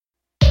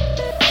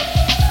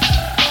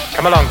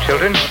Come along,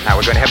 children. Now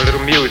we're going to have a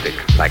little music,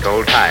 like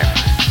old times.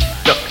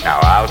 Look, now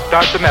I'll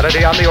start the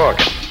melody on the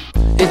organ.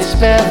 It's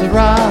Spare the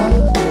Rock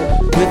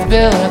with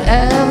Bill and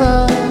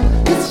Ella.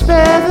 It's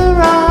Spare the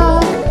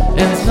Rock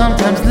and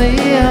sometimes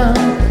Liam.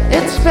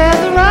 It's Spare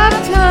the Rock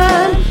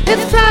time.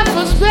 It's time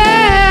for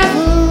Spare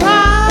the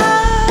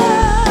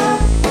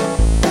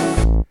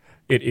Rock.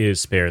 It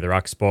is Spare the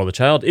Rock, Spoil the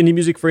Child, indie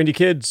music for indie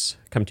kids.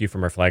 Come to you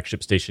from our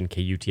flagship station,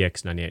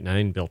 KUTX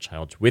 98.9. Bill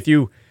Childs with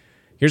you.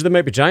 Here's the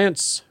Might Be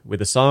Giants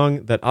with a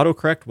song that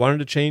autocorrect wanted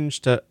to change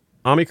to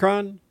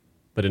Omicron,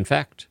 but in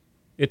fact,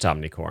 it's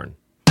Omnicorn.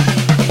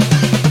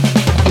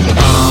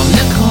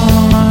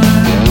 Omnicorn,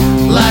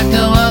 like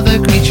no other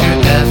creature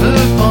ever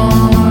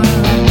born.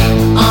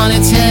 On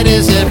its head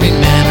is every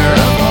manner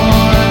of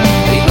horn.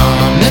 The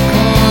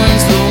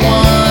Omnicorn's the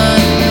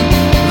one,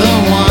 the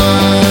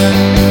one.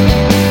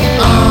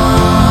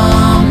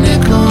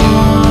 Omnicorn,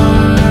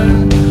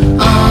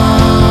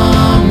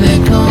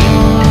 Omnicorn,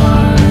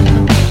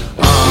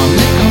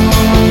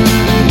 Omnicorn,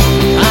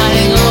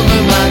 hiding over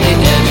by the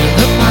edge of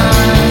the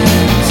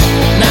pines.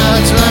 Now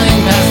it's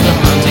running past the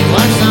hunting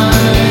watch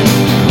sign.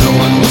 No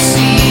one will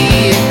see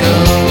it go.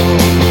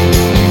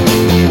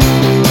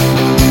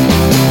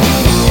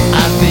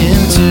 I've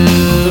been to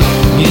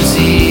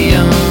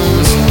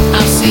museums,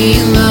 I've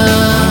seen the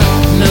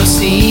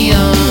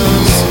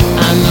no-see-ums.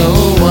 I know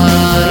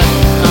what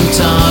I'm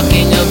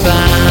talking about.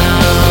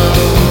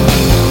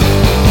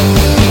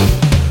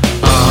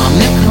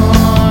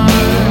 Omnicorn,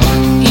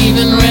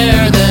 even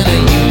rarer than a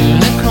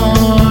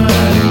unicorn.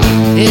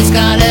 It's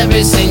got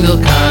every single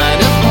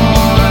kind of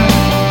horn.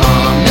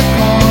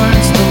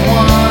 Omnicorn's the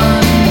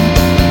one,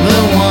 the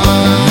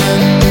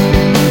one.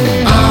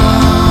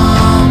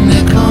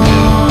 Omnicorn,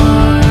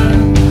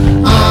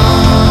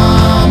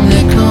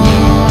 Omnicorn,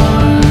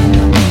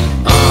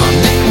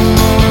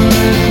 Omnicorn,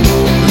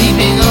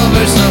 leaping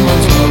over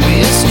someone's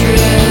glorious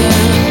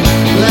trip,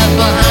 left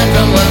behind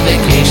from a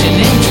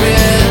vacationing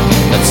trip,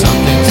 but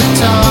something to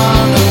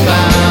talk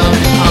about.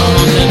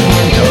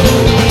 Omnicorn go,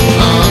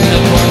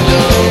 Omnicorn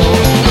go,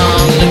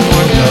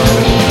 Omnicorn go,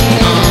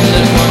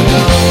 Omnicorn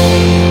go.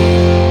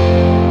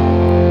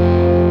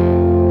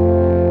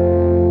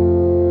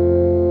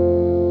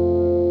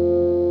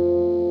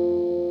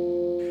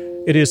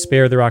 It is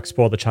Spare the Rock,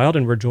 Spoil the Child,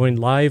 and we're joined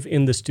live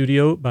in the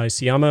studio by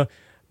Siama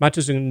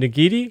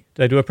Matuzungidi.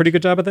 Did I do a pretty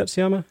good job at that,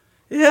 Siama?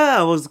 Yeah,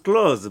 I was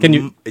close. Can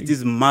you- It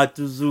is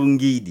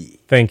Matuzungidi.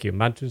 Thank you,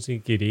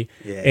 Matuzungidi.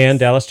 Yes. And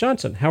Dallas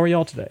Johnson. How are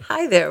y'all today?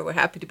 Hi there. We're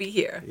happy to be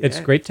here. It's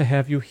great to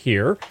have you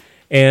here.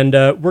 And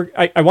I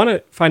want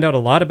to find out a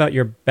lot about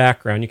your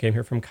background. You came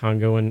here from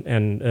Congo and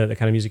the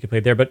kind of music you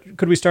played there. But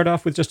could we start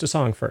off with just a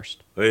song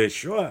first?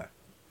 Sure.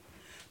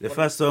 The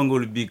first song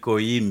will be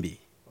Koimbi.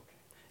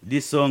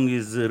 This song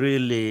is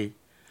really,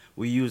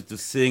 we used to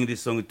sing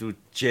this song to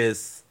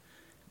chase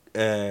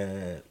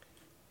A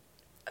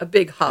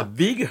big a hug.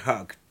 big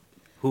hawk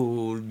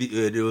who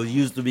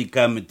used to be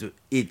coming to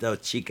eat our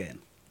chicken.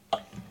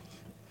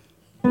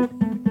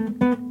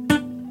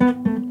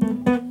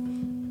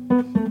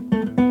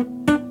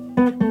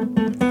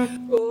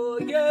 Oh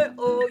yeah,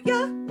 oh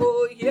yeah,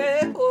 oh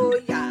yeah, oh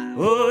yeah.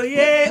 Oh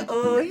yeah,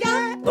 oh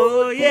yeah,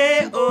 oh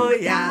yeah, oh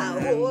yeah.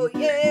 Oh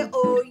yeah,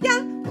 oh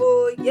yeah,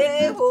 oh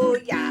yeah, oh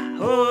yeah.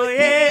 Oh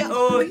yeah,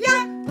 oh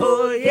yeah,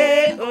 oh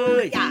yeah,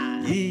 oh yeah.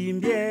 Yeah.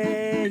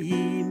 Imbie,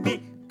 imbi,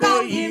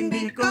 ko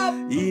imbi, ko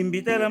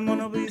imbi tala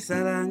mono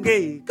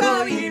bisarange.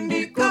 Ko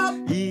imbi, ko.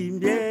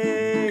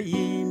 Imbie,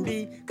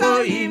 imbi,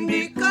 ko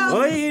imbi, ko.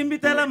 Oh imbi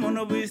tala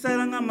mono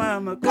bisaranga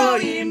mama. Ko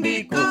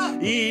imbi, ko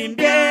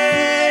imbie.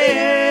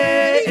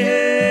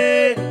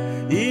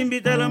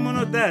 Imbi tala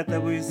mono tata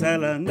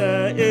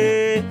bisalanga.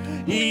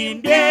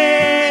 Imbie.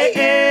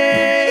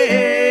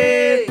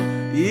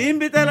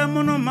 Imbita la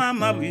mono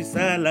mama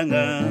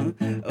bisalanga.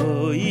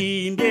 Oh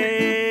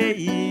imbe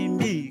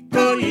imbi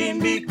ko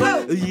imbi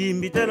ko.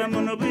 Imbita la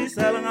mono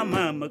bisalanga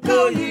mama.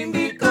 Ko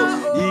imbi ko.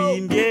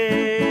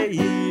 Imbie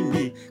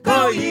imbi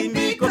ko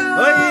imbi ko.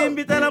 Oh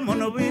imbita la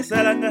mono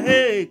bisalanga.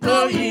 Hey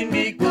ko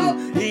imbi ko.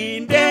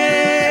 Imbie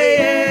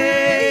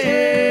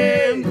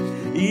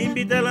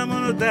imbita la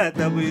mono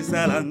tata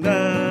bisalanga.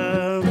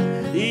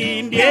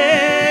 Imbie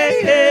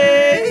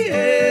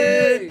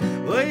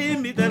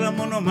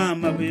mono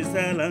mama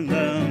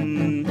bisalanga.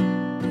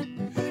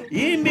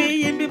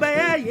 Imbi imbi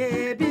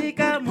bayaye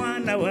bika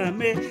mwana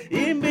wame.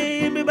 Imbi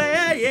imbi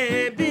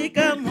bayaye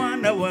bika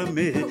mwana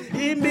wame.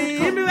 Imbi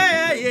imbi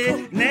bayaye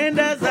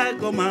nenda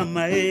zako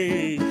mama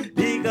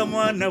bika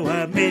mwana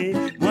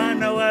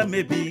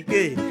wame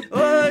bike.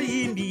 Oh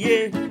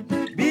imbi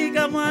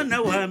bika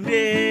mwana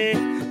wame.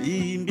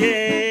 Imbi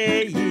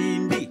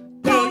imbi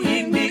ko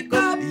imbi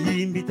ko.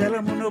 Imbi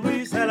tala mono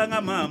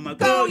bisalanga mama.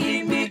 Ko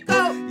imbi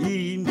ko.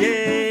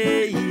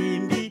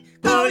 Imbi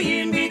ko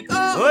imbi ko.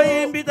 Oh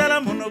imbi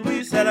tala mono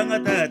bisalanga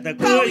tata.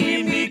 Ko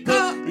imbi ko.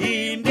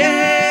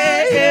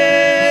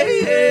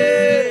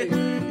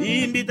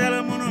 Imbi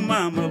tala mono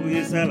mama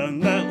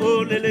bisalanga.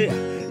 Oh lele.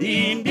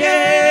 Imbi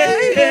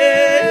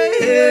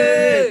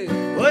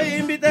oh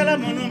imbi tala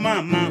mono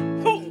mama.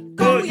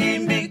 Ko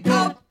imbi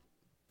ko.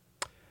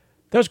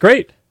 That was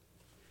great.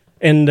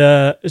 And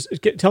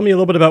tell me a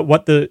little bit about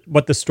what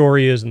the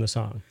story is in the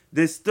song.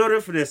 The story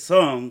of the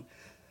song,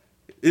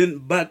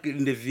 back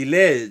in the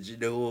village,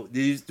 there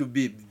used to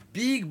be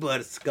big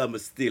birds come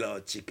steal our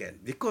chicken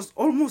because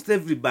almost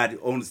everybody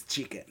owns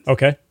chickens.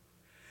 Okay.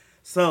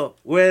 So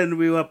when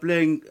we were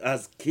playing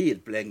as kids,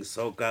 playing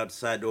soccer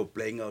outside or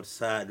playing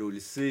outside, we'll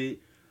see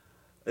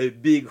a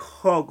big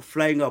hawk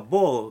flying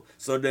above.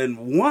 So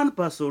then one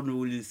person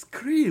will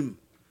scream,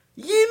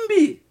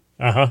 "Yimbi!"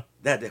 Uh-huh.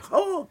 That the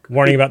hawk.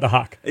 Warning about the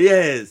hawk.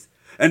 Yes.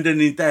 And then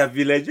the entire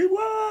village,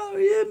 wow,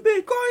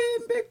 Yimbi, go,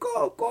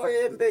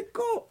 Yimbi,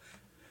 go.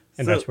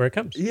 And that's where it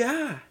comes.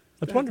 Yeah.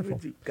 That's wonderful.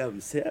 Where it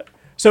comes, yeah.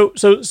 So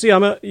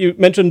Siama, you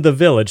mentioned the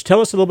village.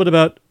 Tell us a little bit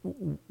about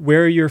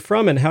where you're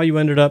from and how you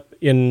ended up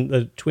in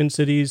the Twin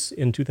Cities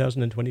in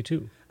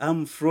 2022.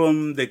 I'm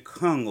from the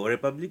Congo,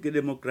 Republic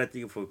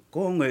Democratic of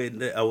Congo.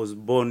 And I was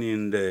born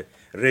in the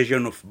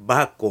region of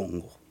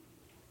Bakongo.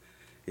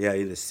 Yeah,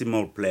 in a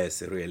small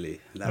place, really.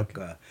 Like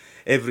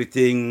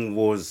everything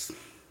was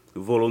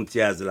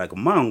volunteers, like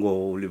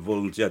mango, we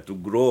volunteer to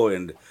grow,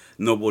 and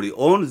nobody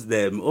owns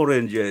them.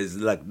 Oranges,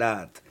 like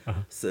that.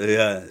 So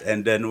yeah,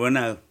 and then when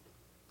I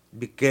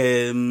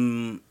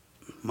became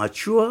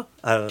mature,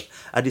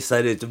 I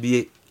decided to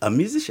be a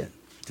musician,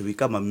 to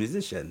become a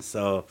musician.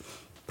 So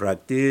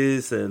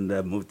practice, and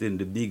I moved in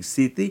the big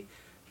city.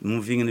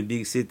 Moving in the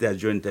big city, I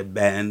joined a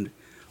band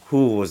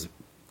who was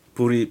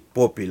pretty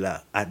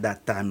popular at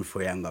that time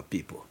for younger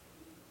people.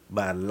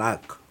 By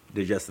luck,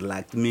 they just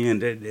liked me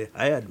and they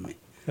hired me.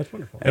 That's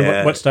wonderful.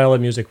 And what style of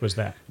music was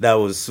that? That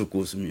was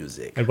Sukus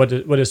music. And what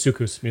does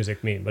Sukus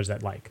music mean? What is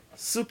that like?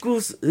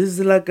 Sukus is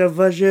like a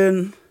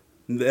version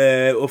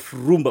of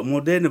rumba,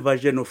 modern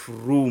version of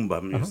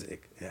rumba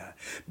music. Yeah,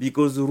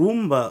 because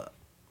rumba,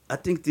 I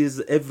think it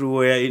is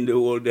everywhere in the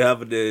world. They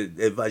have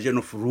the version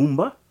of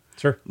rumba.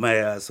 Sure.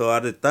 So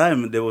at the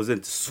time there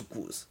wasn't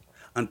sukus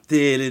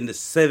until in the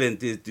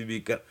 70s to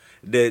become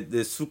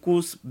the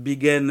sukus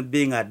began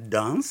being a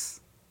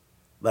dance,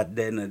 but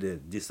then they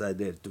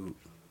decided to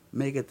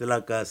make it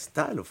like a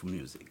style of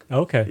music.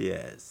 Okay.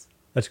 Yes.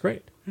 That's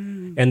great.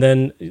 And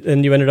then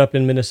you ended up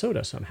in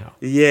Minnesota somehow.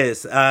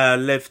 Yes, I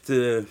left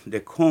the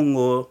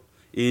Congo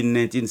in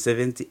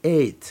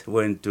 1978,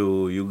 went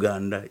to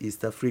Uganda,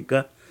 East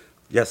Africa,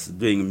 just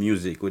doing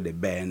music with the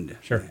band.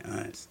 Sure.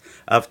 Yes.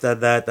 After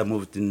that, I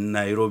moved to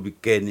Nairobi,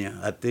 Kenya.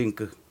 I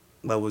think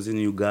I was in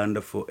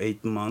Uganda for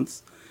 8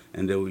 months,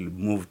 and then we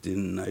moved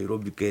in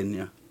Nairobi,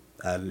 Kenya.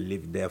 I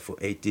lived there for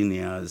 18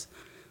 years.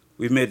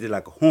 We made it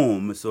like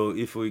home, so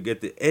if we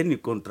get any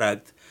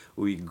contract,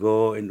 we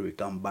go and we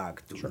come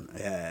back to. Sure.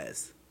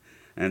 Yes.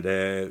 And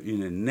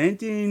in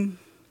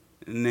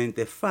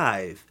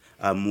 1995,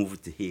 I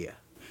moved here.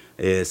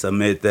 Yes, I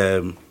met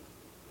a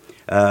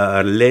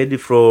lady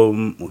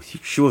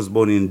she was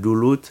born in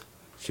Duluth.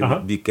 She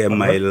became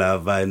my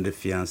lover and the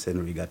fiancé,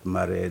 and we got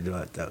married.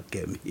 I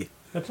came here.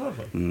 That's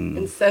lovely.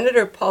 And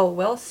Senator Paul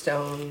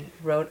Wellstone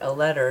wrote a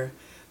letter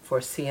for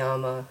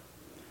Siama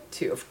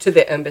to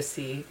the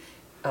embassy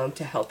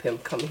to help him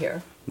come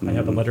here. I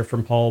have a letter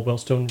from Paul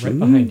Wellstone right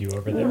behind you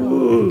over there. I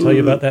can tell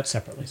you about that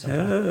separately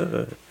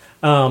sometime.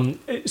 And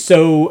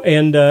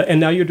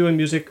now you're doing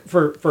music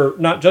for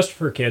not just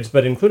for kids,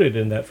 but included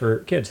in that for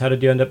kids. How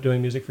did you end up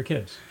doing music for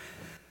kids?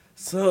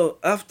 So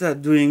after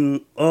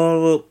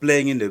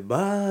playing in the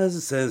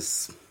bars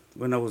since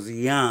when I was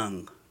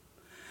young,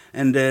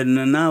 and then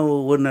now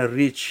when I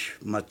reach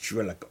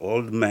mature, like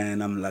old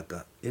man, I'm like,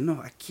 I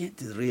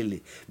can't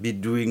really be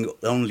doing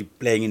only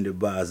playing in the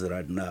bars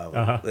right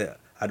now. Yeah,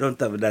 I don't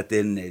have that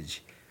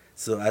energy.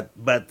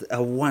 But I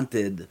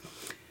wanted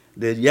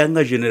the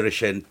younger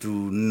generation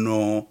to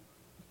know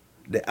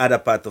the other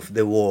part of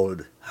the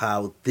world,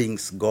 how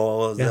things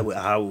go,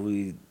 how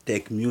we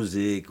take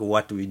music,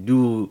 what we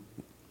do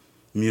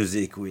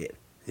music with.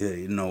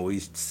 We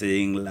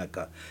sing like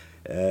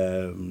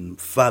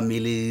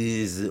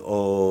families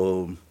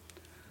or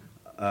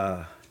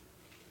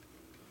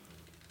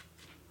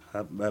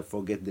I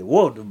forget the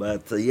word,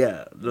 but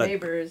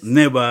like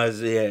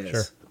neighbors, yes.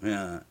 Sure.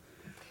 Yeah.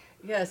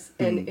 Yes,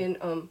 and in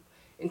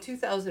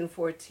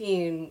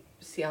 2014,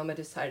 Siama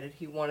decided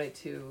he wanted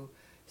to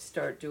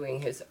start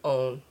doing his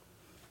own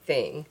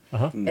thing,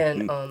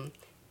 and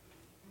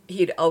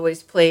he'd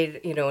always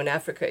played, in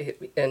Africa,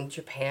 in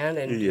Japan,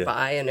 and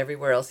Dubai, and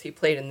everywhere else. He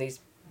played in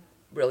these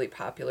really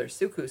popular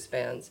soukous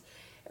bands,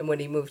 and when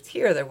he moved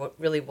here, there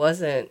really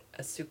wasn't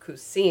a soukous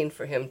scene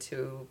for him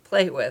to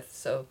play with,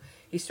 so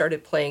he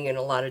started playing in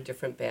a lot of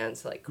different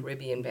bands, like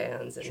Caribbean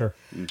bands, and Sure.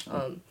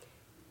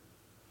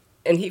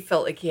 And he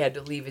felt like he had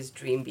to leave his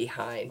dream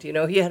behind.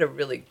 He had a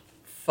really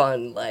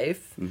fun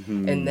life.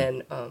 And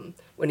then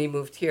when he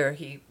moved here,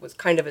 he was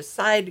kind of a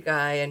side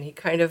guy, and he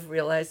kind of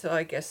realized,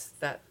 I guess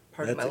that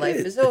part of my life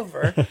is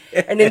over.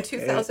 And in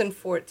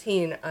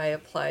 2014, I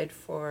applied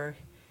for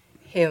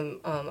him.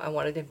 I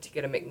wanted him to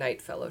get a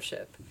McKnight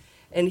Fellowship.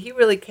 And he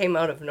really came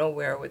out of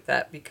nowhere with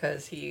that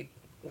because he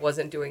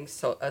wasn't doing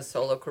a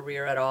solo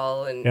career at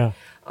all. And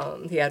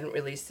he hadn't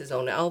released his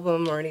own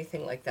album or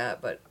anything like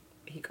that, but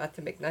he got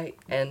to McKnight,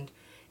 and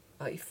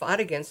he fought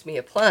against me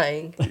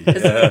applying.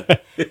 'Cause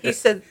he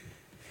said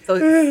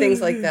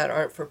things like that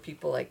aren't for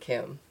people like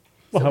him.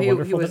 Well, So how he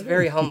wonderful was that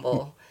very is.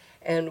 humble.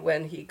 And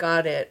when he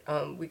got it,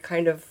 we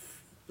kind of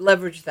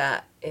leveraged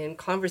that in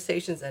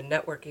conversations and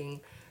networking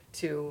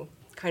to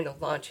kind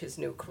of launch his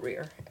new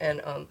career.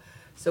 And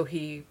so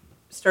he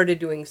started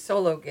doing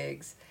solo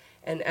gigs.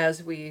 And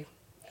as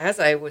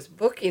I was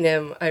booking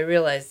him, I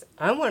realized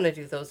I want to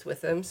do those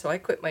with him. So I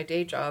quit my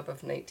day job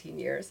of 19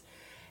 years.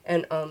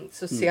 And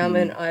so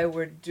Siama and I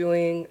were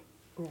doing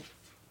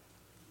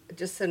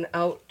just an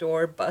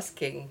outdoor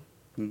busking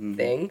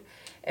thing.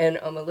 And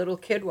a little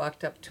kid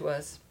walked up to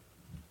us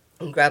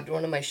and grabbed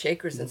one of my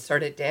shakers and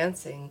started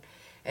dancing.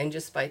 And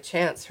just by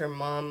chance, her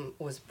mom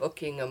was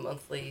booking a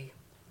monthly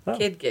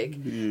kid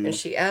gig. And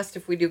she asked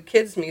if we do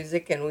kids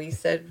music, and we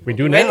said, We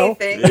do now.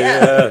 anything.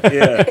 Yeah.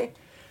 Yeah.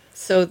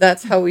 So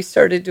that's how we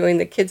started doing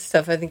the kids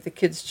stuff. I think the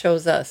kids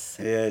chose us.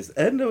 Yes,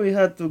 and we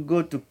had to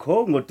go to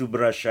Congo to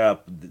brush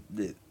up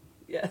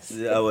Yes.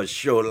 our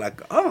show.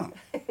 Like,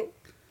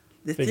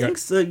 the Figure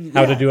things.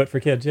 How to do it for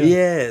kids, yeah.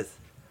 Yes.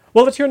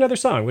 Well, let's hear another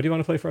song. What do you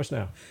want to play for us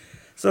now?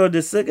 So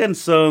the second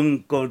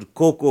song called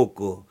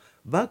Kokoko.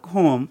 Back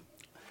home,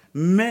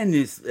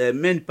 many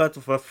parts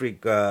of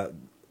Africa,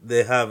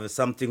 they have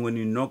something when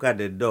you knock at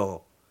the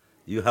door,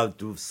 you have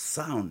to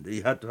sound.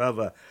 You have to have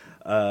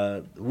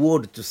a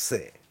word to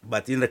say.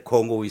 But in the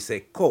Congo, we say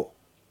ko.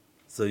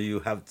 So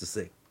you have to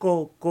say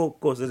ko, ko,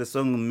 ko. So the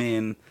song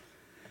means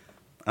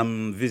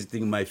I'm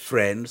visiting my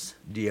friends,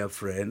 dear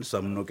friends. So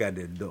I'm knocking at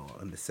the door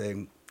and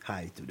saying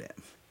hi to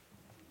them.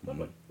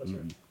 Lovely. Let's hear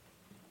it.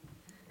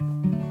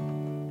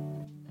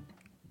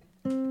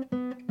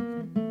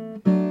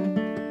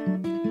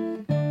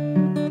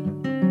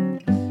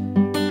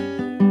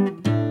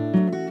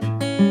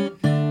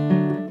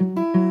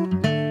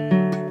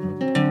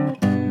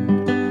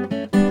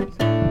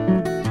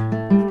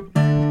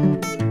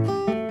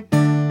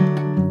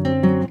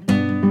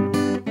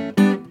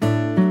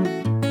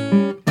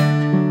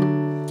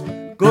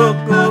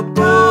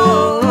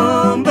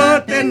 Kokoko,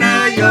 mbote na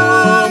yo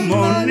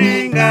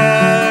moninga.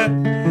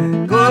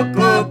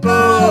 Kokoko,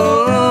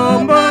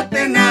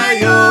 mbote na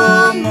yo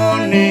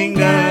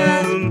moninga.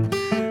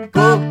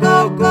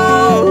 Kokoko,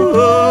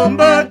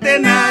 mbote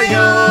na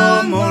yo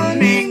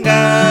moninga.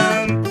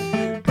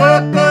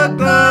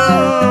 Kokoko,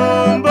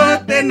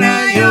 mbote na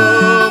yo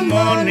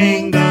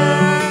moninga.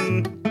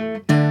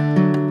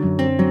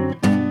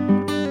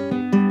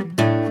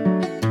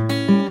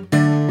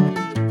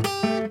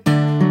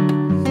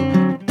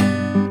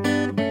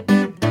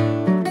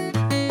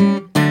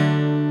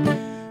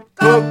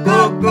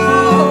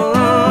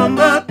 Kokoko,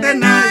 mbote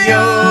na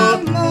yo.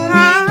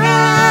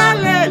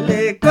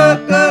 Alele,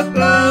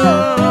 kokoko,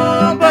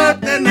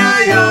 mbote na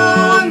yo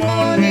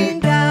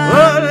moninga.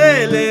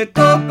 Olele,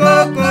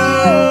 kokoko,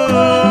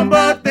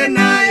 mbote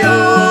na yo.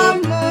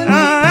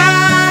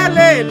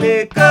 Alele,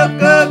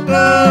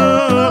 kokoko,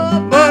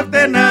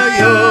 mbote na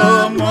yo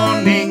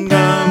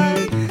moninga.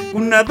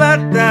 Kuna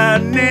bata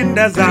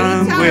nenda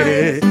zangwe.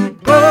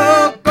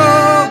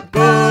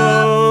 Kokoko,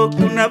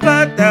 kuna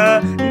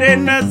bata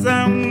nenda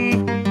zangwe.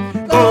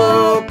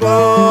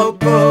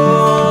 Kokoko,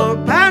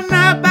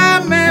 bana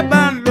bame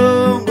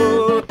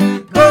balongo.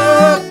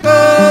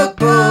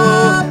 Kokoko,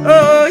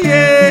 oh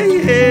yeah,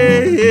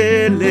 yeah,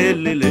 yeah, le,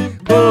 le, le.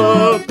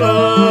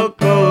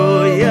 Kokoko,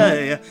 yeah,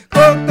 yeah.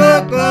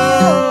 Kokoko,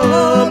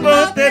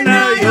 mbote na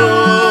yo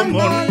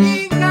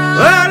moninga.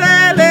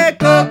 Olele,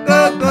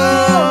 kokoko,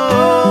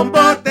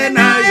 mbote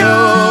na yo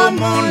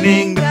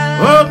moninga.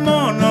 Oh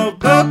mono,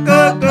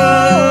 kokoko,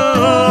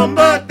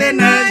 mbote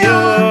na yo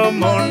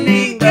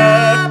moninga.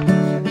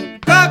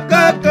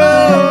 Kokoko,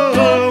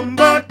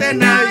 mbote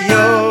na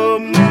yo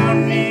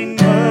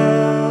moninga.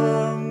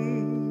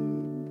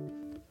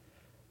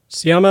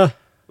 Siama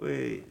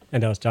Wait,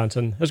 and Alice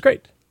Johnson. That was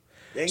great.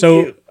 thank So,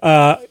 you.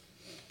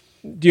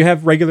 do you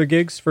have regular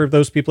gigs for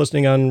those people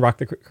listening on Rock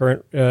the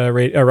Cradle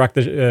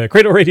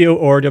Radio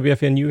or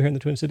WFNU here in the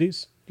Twin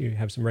Cities? Do you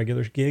have some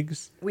regular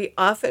gigs? We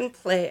often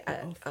play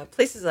at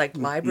places like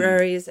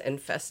libraries and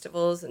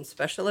festivals and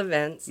special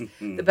events.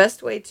 The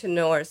best way to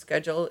know our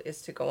schedule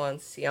is to go on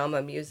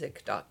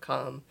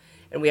siamamusic.com,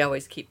 and we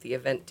always keep the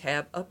event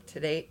tab up to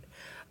date.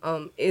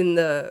 In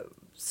the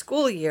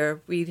school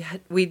year,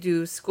 we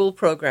do school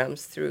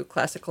programs through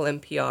Classical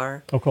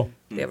NPR. Oh, cool.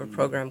 They have a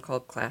program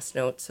called Class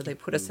Notes, so they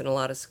put us in a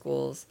lot of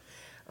schools.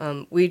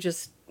 We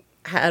just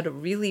had a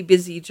really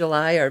busy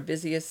July, our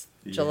busiest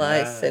July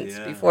Yeah, since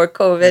yeah. before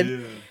COVID.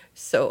 Yeah.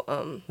 So,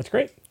 That's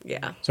great.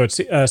 yeah. So it's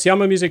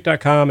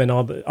siamamusic.com and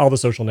all the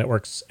social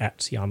networks at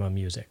Siama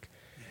Music.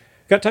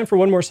 Got time for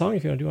one more song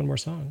if you want to do one more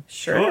song.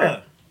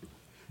 Sure.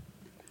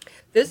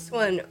 This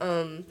one,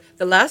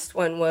 the last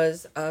one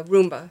was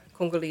rumba,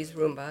 Congolese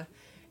rumba,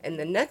 and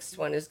the next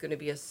one is going to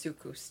be a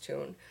soukous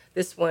tune.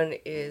 This one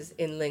is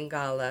in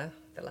Lingala.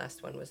 The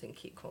last one was in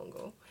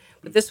Kikongo.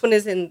 But this one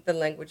is in the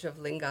language of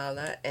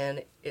Lingala,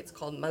 and it's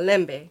called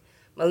malembe.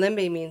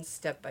 Malembe means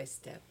step by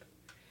step.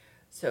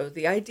 So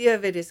the idea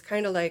of it is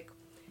kind of like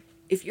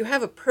if you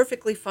have a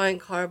perfectly fine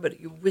car, but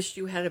you wish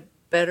you had a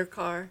better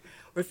car,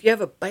 or if you have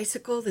a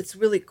bicycle that's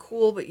really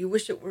cool but you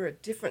wish it were a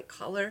different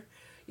color,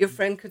 your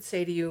friend could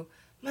say to you,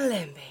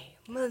 Malembe,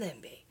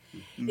 Malembe.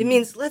 It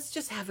means let's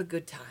just have a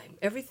good time.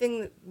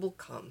 Everything will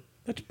come.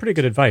 That's pretty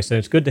good advice, and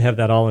it's good to have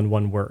that all in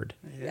one word.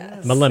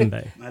 Yes.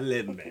 Malembe.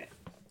 Malembe.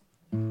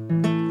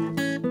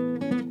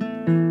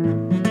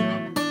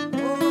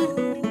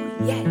 Oh,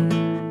 yeah.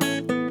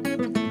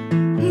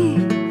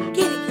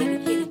 Get it, get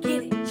it, get it,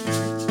 get it.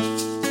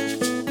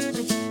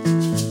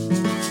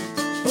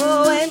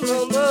 Oh, and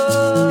mama.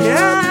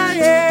 Yeah,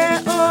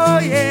 yeah, oh,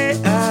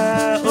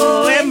 yeah,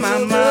 oh, hey,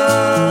 mama.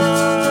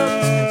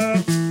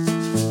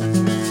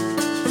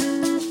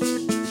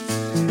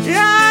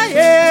 Yeah,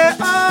 yeah,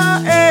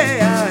 oh, hey,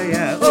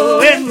 yeah,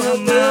 oh, hey,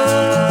 mama.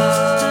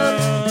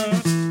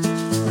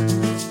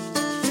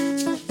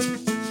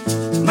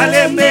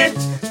 Malembe,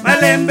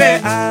 malembe,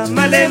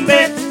 malembe,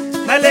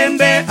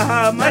 malembe,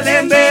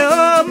 malembe,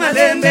 oh,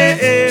 malembe,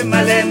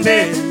 malembe,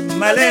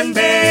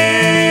 malembe.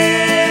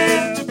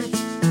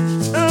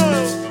 Oh,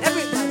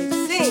 everybody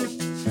sing.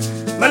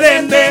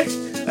 Malembe,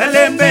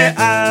 malembe,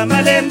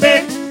 malembe,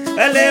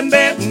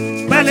 malembe,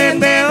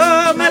 malembe,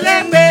 oh,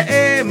 malembe,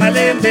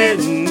 malembe,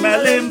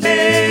 malembe.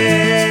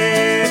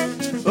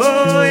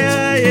 Oh,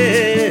 yeah,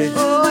 yeah.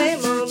 Oh, hey,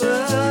 mama.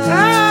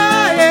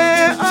 Ah,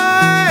 yeah,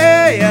 oh,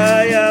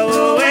 yeah, yeah,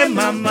 oh, hey,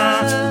 mama,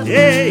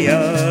 yeah,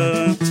 yeah.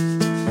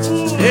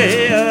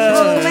 Yeah,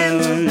 Oh, hey,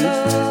 mama.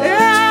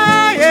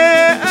 yeah,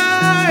 yeah,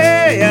 oh,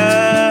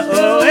 yeah,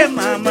 oh, hey,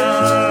 mama.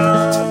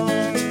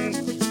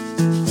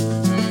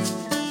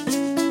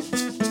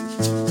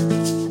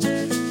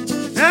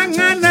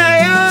 Nangana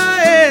yo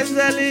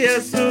ezali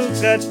ya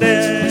sukate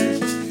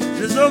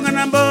Nizonga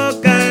na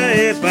mboka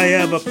epa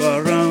ya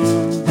baparan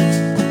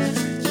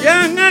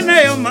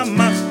Yangana yo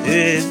mama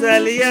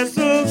ezali ya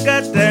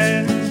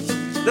sukate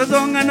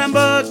Nizonga na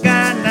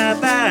mboka na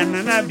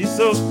bana na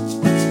biso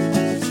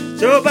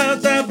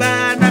Chobota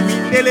bana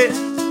mindele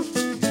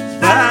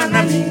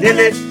Bana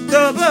mindele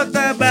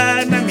Chobota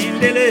bana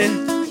mindele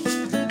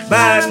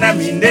Bana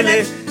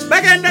mindele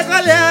Bagenda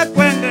kole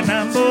kwanga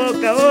na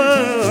mboka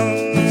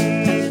oh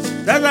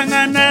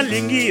Dazanga na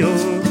lingio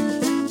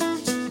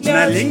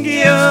Na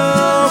lingio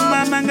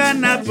Mamanga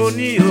na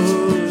ponio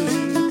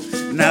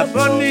Na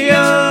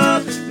ponio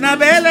Na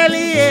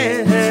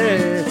belelie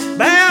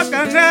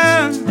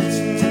Bayokanga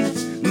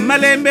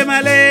Malembe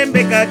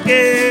malembe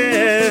kake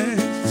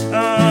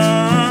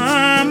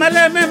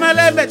Malembe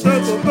malembe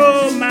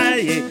toko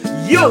maye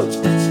Yo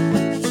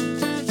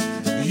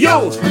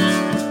Yo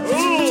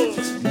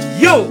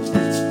Yo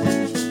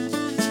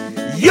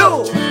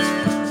Yo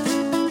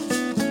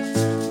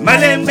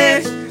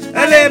Malembe,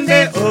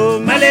 malembe, oh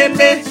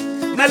malembe,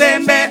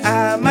 malembe,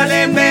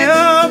 malembe,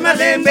 oh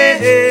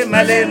malembe,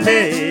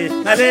 malembe,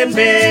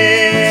 malembe.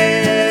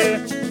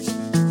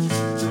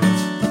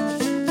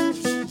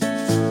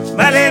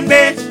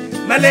 Malembe,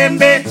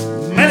 malembe,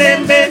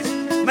 malembe,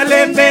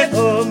 malembe,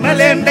 oh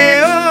malembe,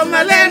 oh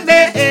malembe,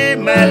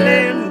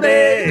 malembe.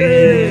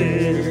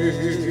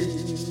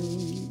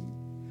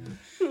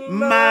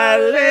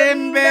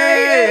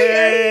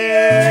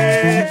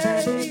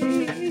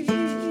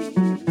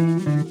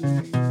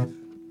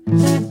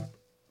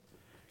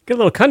 Get a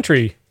little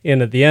country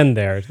in at the end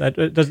there. That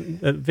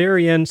doesn't. At the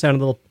very end sounded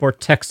a little more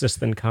Texas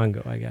than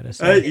Congo, I gotta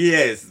say.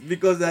 Yes,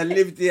 because I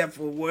lived here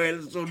for a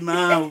while, so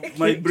now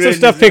my brain. So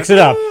stuff picks it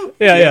up.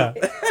 Yeah.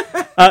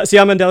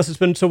 Siam Mendelis, it's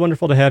been so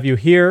wonderful to have you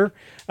here.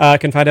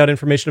 Can find out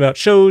information about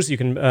shows. You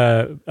can,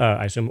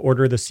 I assume,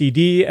 order the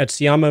CD at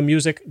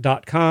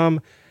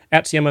siamamusic.com,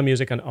 at Siama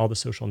Music on all the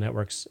social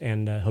networks,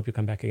 and hope you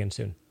come back again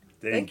soon.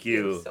 Thank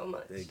you so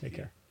much. Take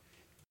care.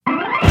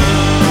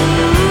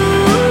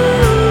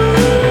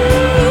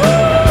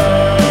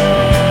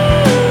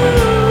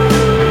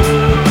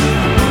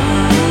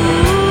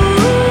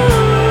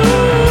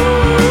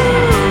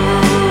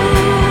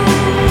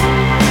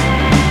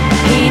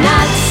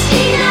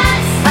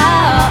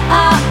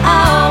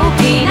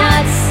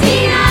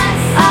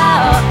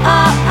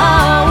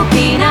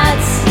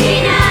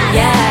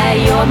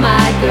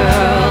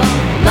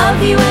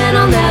 Love you and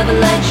I'll never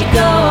let you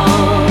go.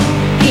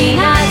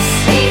 Peanuts,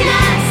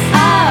 peanuts,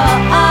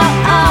 oh, oh,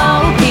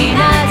 oh,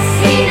 peanuts,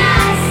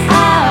 peanuts,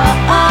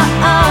 oh,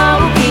 oh,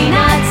 oh,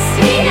 peanuts,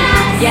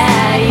 peanuts,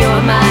 yeah,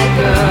 you're my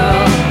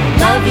girl.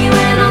 Love you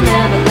and I'll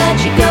never let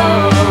you go.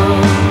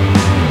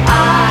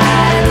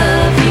 I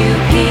love you,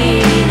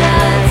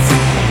 peanuts,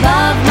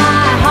 love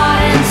my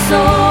heart and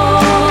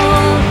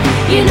soul.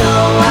 You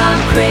know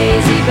I'm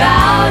crazy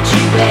about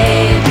you,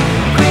 babe.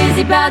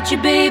 Crazy about you,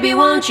 baby,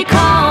 won't you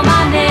call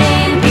my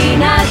name?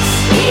 Peanuts,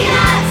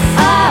 peanuts,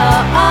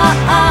 oh, oh,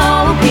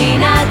 oh,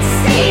 peanuts,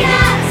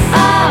 peanuts,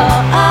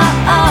 oh, oh,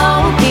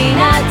 oh,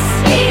 peanuts,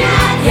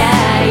 peanuts,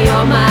 yeah,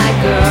 you're my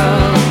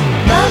girl.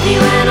 Love you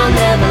and I'll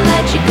never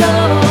let you go.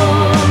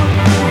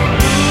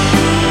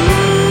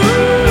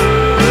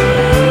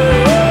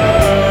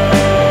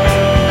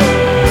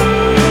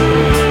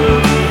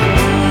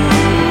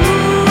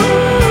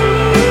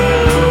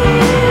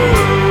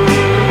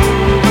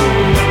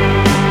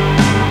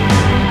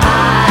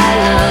 I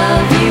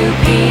love you,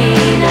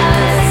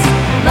 peanuts.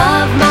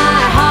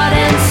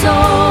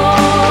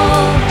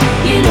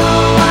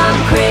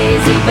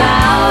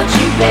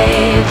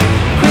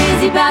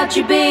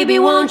 Baby,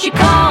 won't you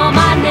call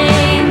my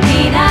name?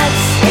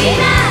 Peanuts,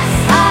 peanuts.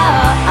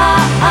 Oh,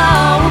 oh,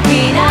 oh,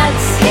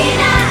 peanuts,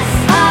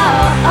 peanuts.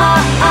 Oh, oh,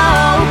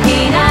 oh,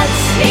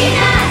 peanuts,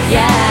 peanuts.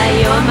 Yeah,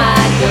 you're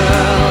my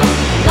girl.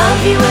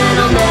 Love you and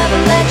I'll never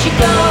let you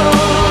go.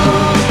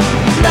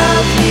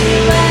 Love you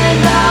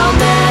and I'll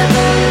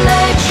never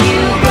let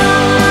you go.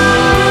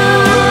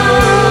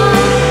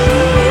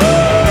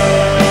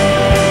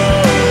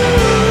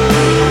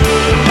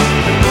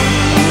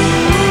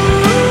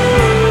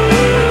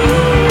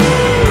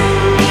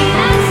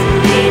 Peanuts,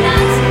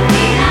 peanuts,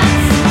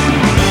 peanuts.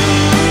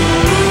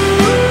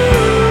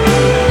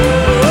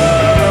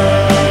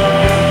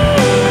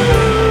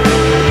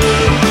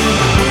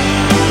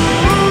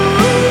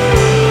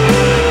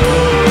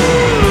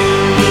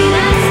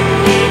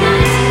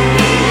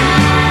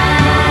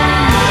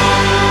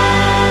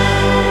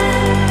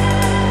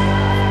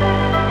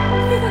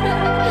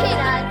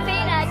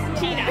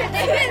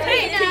 Peanuts,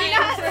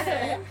 peanuts,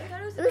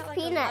 Who's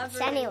peanuts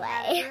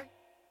anyway?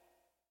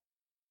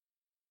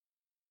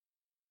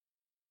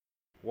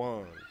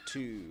 1,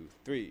 2,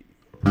 3.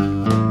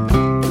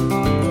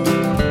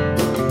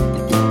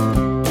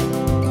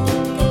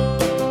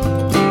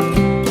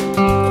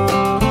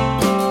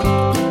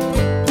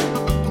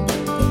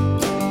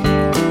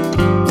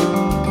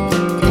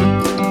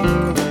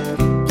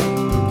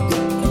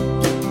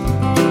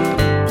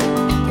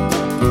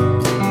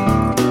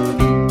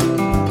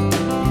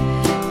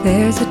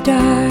 There's a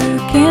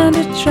dark and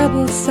a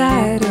troubled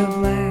side of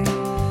life,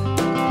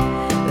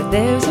 but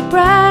there's a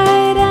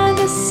bright and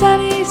a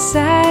sunny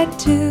side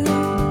too.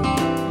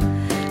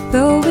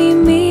 Though we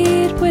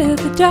meet with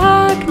the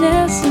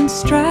darkness and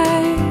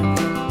strife,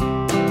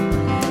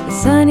 the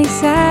sunny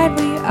side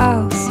we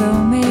also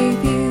may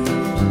view.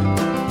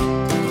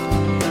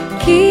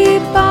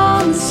 Keep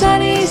on the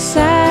sunny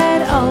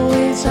side,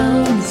 always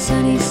on the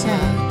sunny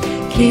side.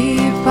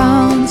 Keep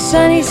on the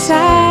sunny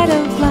side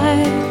of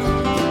life.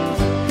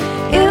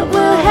 It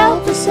will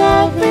help us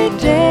every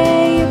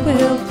day. It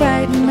will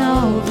brighten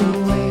all the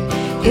way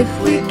if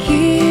we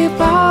keep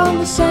on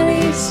the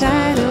sunny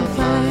side of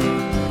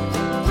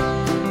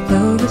life.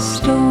 Though the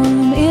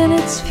storm in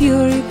its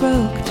fury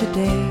broke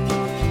today,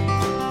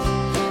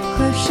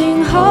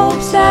 crushing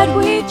hopes that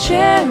we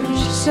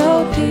cherish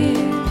so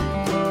dear,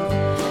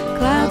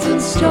 clouds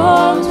and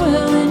storms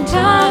will in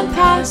time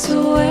pass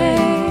away.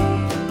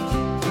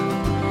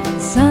 The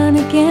sun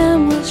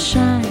again will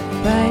shine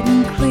bright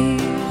and clear.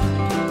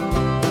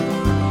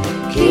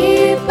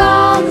 Keep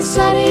on the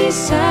sunny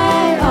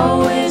side,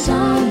 always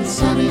on the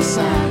sunny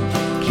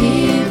side.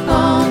 Keep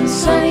on the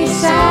sunny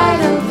side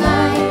of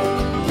life.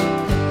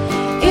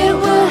 It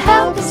will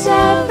help us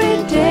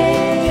every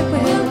day. It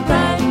will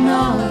brighten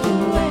all the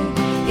way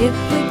if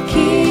we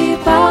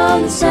keep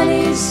on the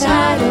sunny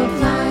side of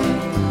life.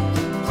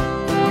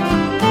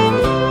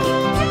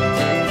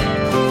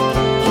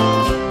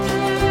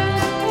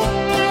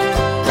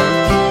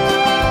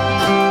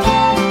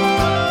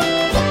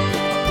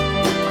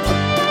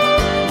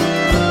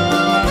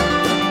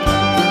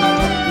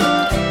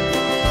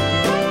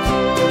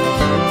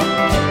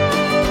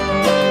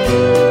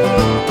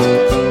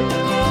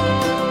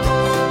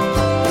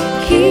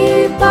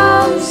 Keep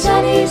on the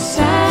sunny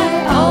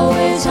side,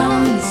 always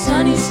on the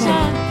sunny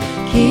side.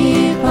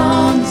 Keep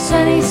on the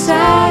sunny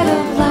side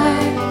of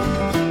life.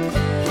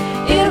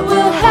 It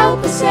will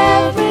help us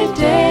every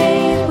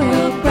day. It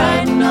will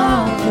brighten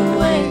all the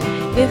way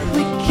if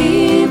we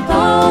keep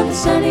on the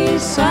sunny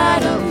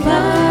side of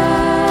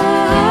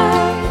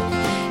life.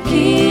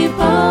 Keep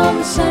on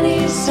the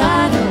sunny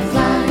side of life.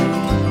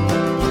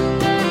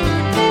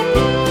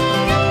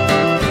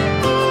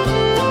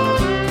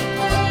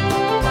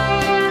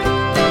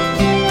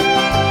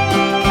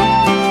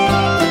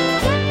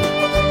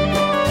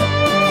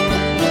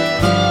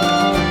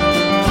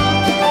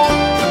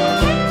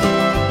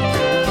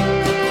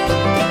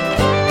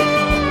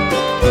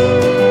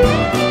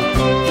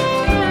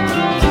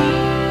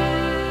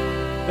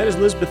 That is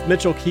Elizabeth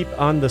Mitchell, Keep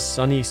on the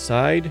Sunny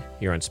Side,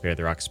 here on Spare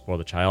the Rock, Spoil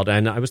the Child.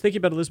 And I was thinking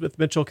about Elizabeth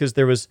Mitchell because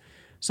there was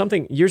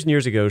something, years and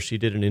years ago, she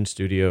did an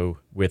in-studio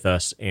with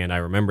us, and I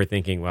remember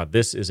thinking, wow,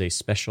 this is a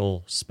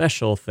special,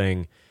 special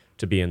thing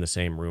to be in the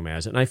same room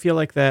as. And I feel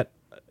like that,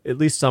 at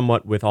least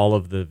somewhat, with all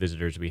of the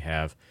visitors we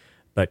have.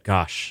 But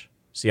gosh,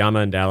 Syama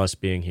and Dallas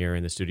being here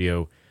in the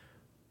studio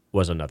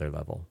was another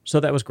level. So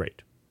that was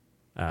great.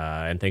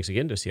 And thanks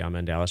again to Syama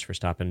and Dallas for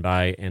stopping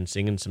by and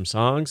singing some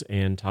songs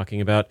and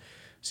talking about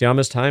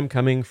Syama's time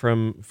coming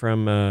from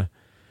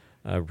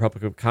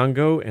Republic of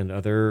Congo and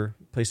other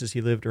places he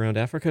lived around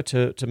Africa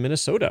to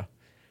Minnesota.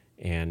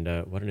 And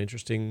what an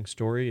interesting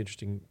story,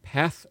 interesting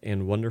path,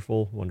 and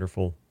wonderful,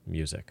 wonderful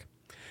music.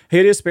 Hey,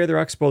 it is Spare the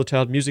Rock, Spoil the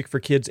Child, music for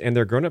kids and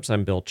their grown-ups.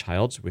 I'm Bill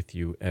Childs with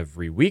you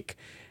every week.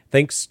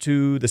 Thanks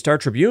to the Star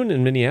Tribune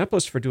in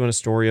Minneapolis for doing a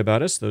story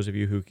about us. Those of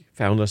you who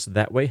found us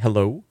that way,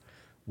 hello,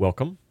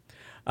 welcome.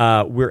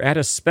 We're at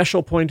a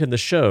special point in the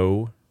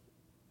show,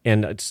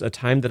 and it's a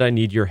time that I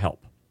need your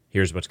help.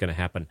 Here's what's going to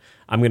happen.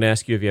 I'm going to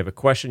ask you if you have a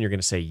question. You're going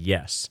to say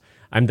yes.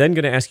 I'm then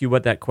going to ask you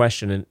what that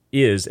question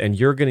is, and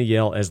you're going to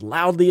yell as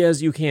loudly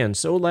as you can,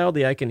 so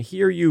loudly I can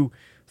hear you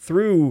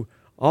through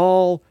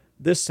all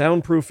this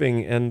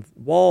soundproofing and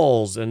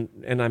walls, and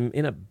I'm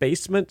in a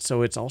basement,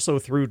 so it's also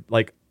through,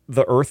 like,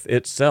 the earth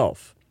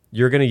itself.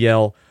 You're going to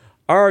yell,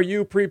 "Are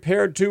you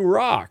prepared to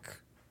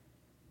rock?"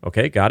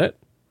 Okay, got it?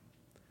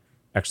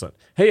 Excellent.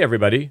 Hey,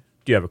 everybody,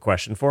 do you have a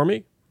question for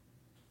me?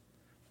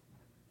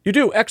 You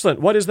do?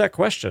 Excellent. What is that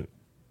question?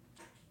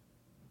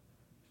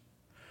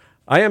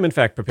 I am, in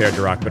fact, prepared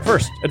to rock, but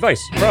first,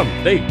 advice from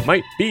They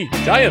Might Be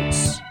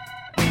Giants.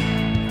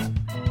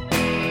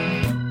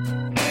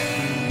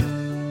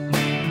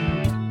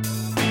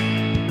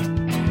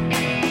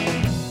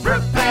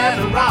 Prepare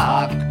to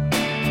rock.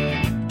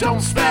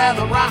 Don't spare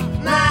the rock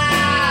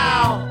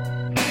now.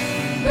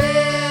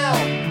 Bill,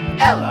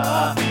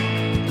 Ella,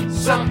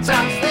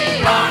 sometimes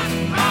they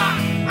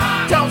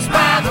are. Don't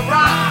spare the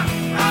rock.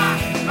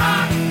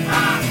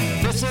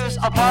 This is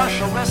a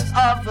partial list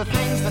of the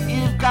things that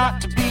you've got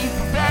to be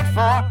prepared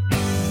for.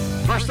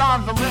 First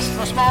on the list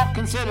for small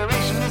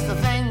consideration is the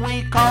thing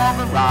we call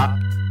the rock.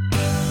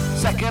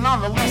 Second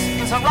on the list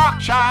is a rock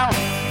child,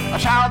 a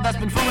child that's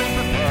been fully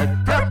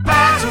prepared.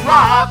 Prepare to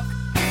rock.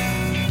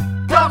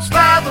 Don't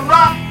spare the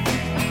rock.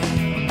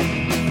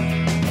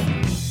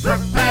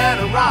 Prepare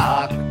to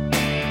rock.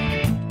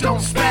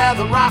 Don't spare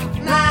the rock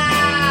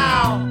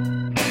now.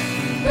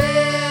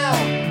 Bill,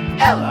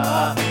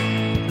 Ella,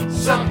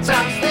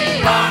 sometimes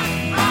they are.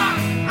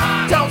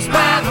 Don't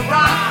spare the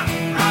rock.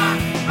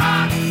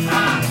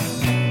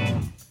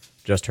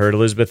 Just heard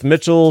Elizabeth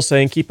Mitchell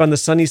saying keep on the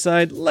sunny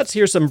side. Let's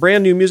hear some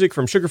brand new music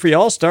from Sugar Free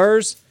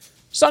All-Stars,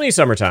 Sunny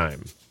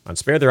Summertime, on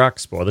Spare the Rock,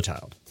 Spoil the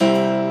Child.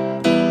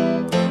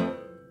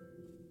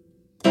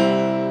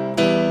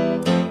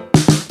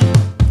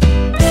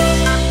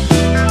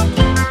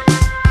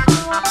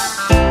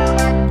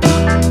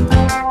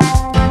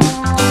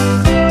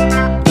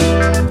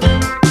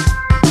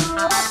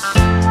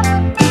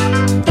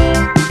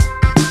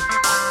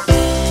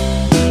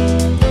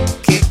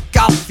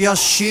 Your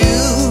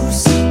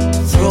shoes,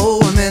 throw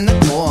them in the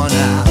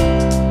corner.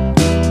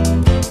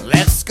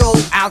 Let's go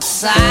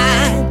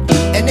outside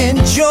and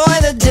enjoy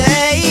the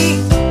day.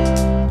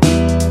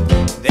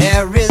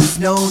 There is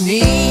no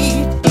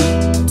need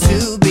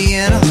to be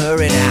in a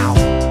hurry now.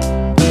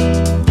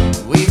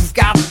 We've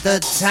got the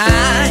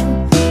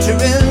time to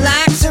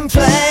relax and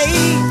play.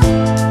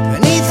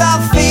 Beneath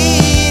our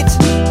feet,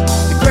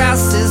 the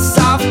grass is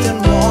soft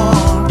and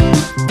warm.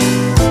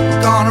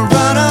 We're gonna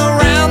run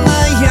around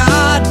the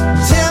yard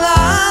till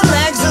our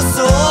legs are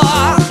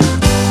sore.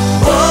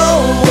 Whoa,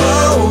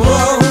 whoa,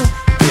 whoa,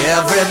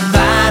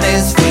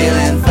 everybody's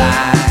feeling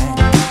fine.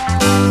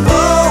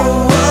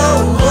 Whoa, whoa,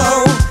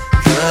 whoa,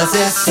 'cause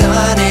it's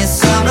sunny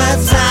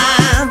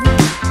summertime.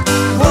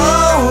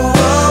 Whoa,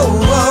 whoa,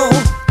 whoa,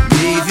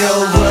 leave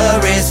your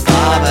worries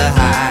far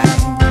behind.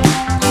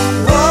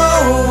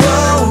 Whoa,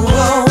 whoa,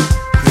 whoa,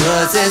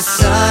 'cause it's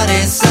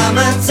sunny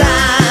summertime.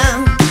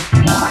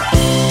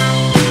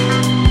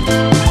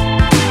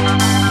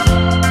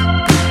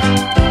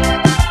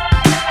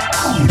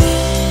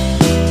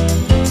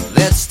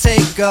 Let's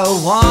take a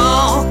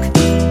walk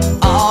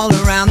all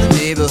around the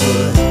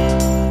neighborhood.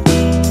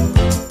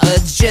 A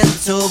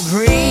gentle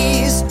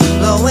breeze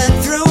blowing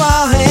through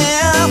our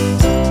hair.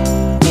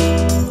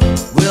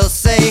 We'll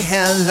say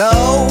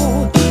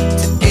hello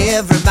to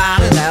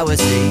everybody that we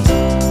see.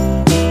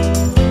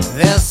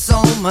 There's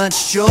so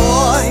much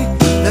joy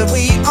that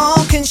we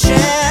all can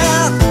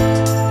share.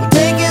 We'll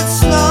take it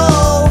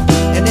slow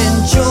and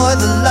enjoy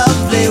the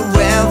lovely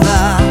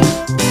weather.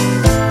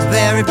 The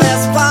very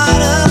best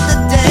part of the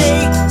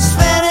day,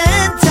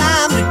 spending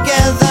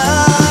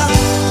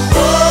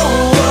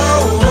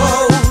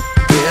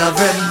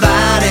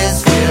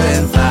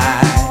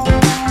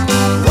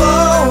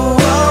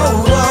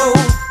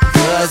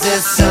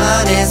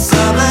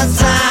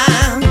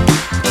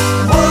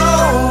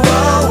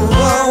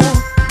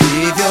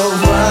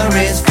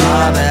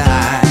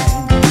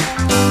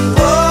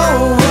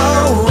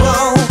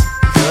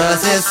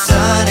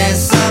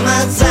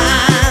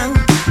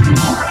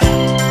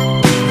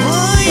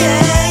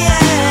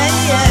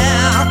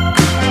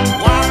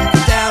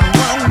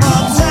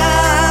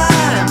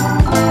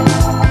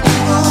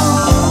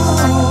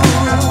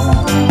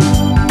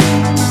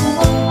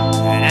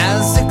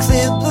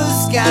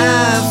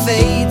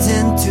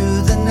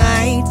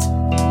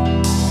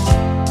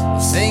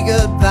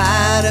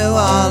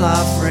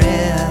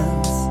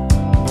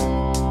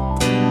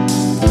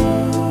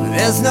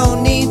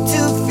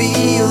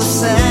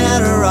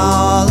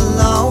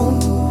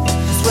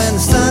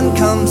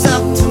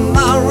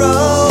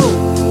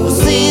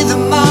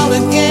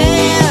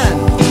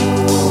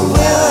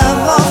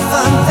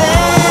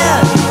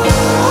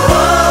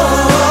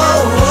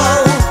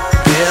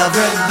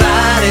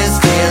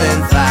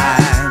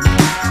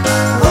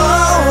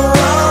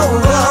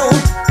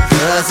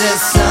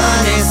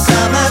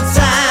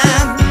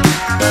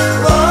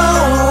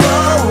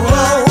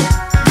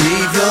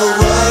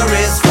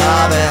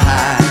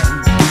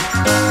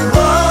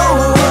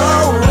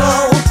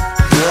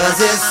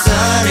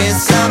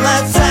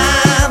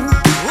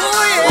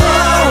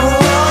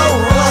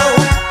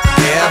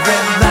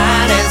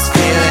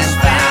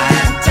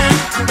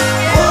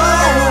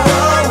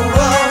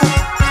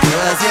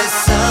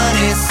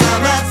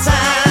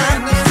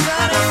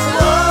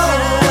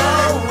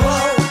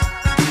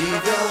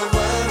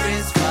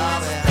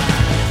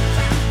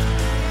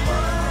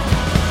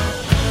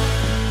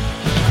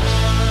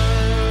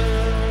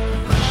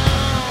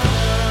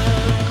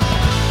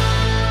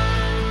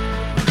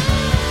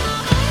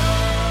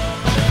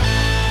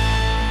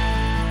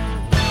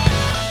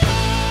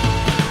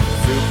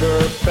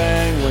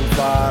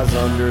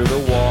under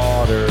the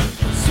water.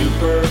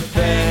 Super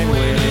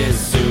Penguin is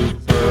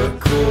super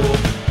cool.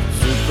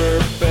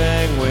 Super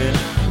Penguin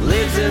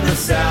lives in the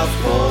South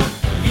Pole,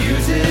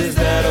 uses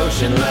that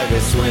ocean like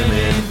a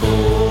swimming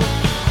pool.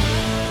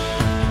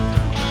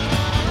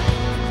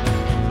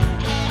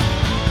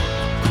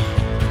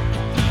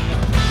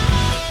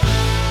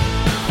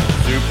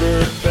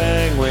 Super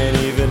Penguin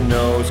even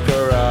knows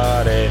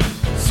karate.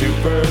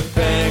 Super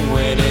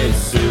Penguin is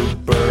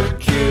super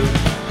cute.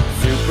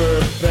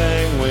 Super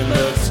Penguin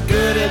looks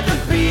good at the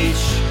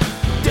beach,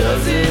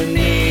 doesn't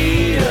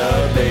need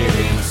a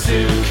bathing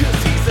suit.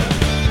 'Cause he's a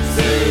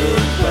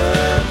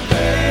Super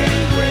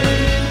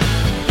Penguin.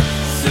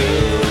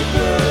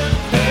 Super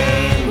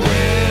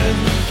Penguin.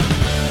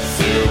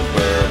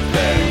 Super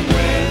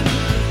Penguin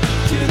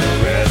to the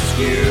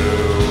rescue.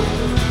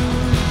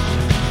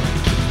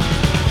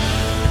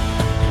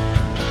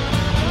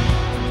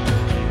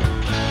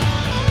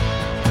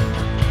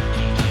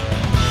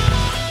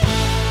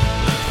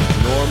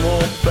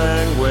 Normal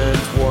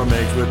penguins warm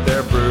eggs with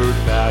their brood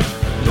patch.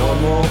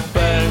 Normal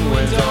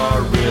penguins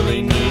are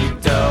really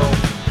neato,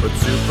 but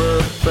Super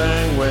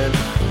Penguin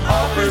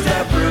offers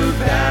that brood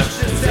patch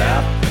to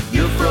zap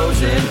your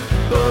frozen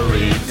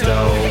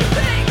burrito.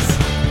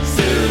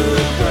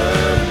 Super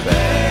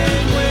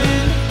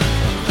Penguin.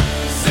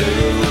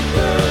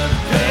 Super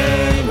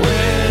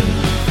Penguin.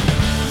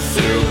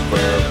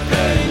 Super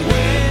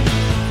Penguin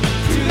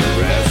to the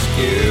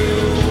rescue.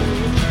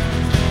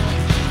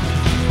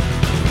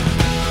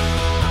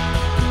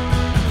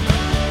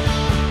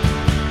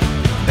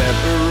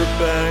 Emperor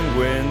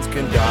penguins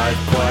can dive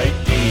quite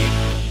deep.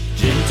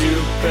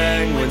 Gentoo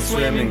penguins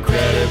swim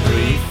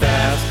incredibly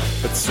fast,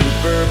 but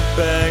Super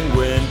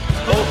Penguin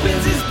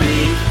opens his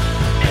beak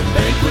and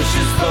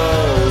vanquishes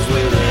foes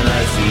with an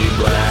icy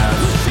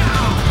blast.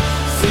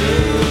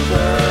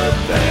 Super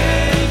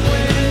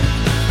Penguin.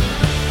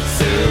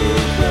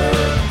 Super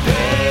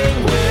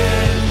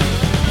Penguin.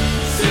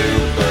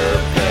 Super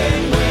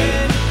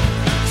Penguin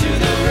to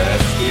the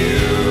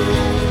rescue.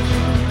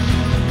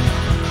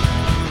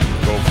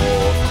 Go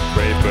forth,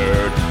 brave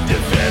bird,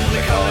 defend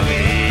the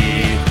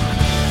colony.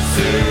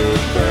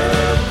 Super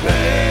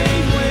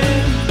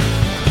Penguin.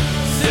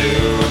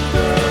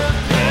 Super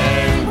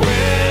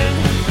Penguin.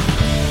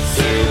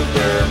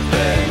 Super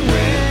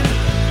Penguin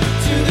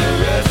to the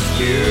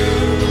rescue.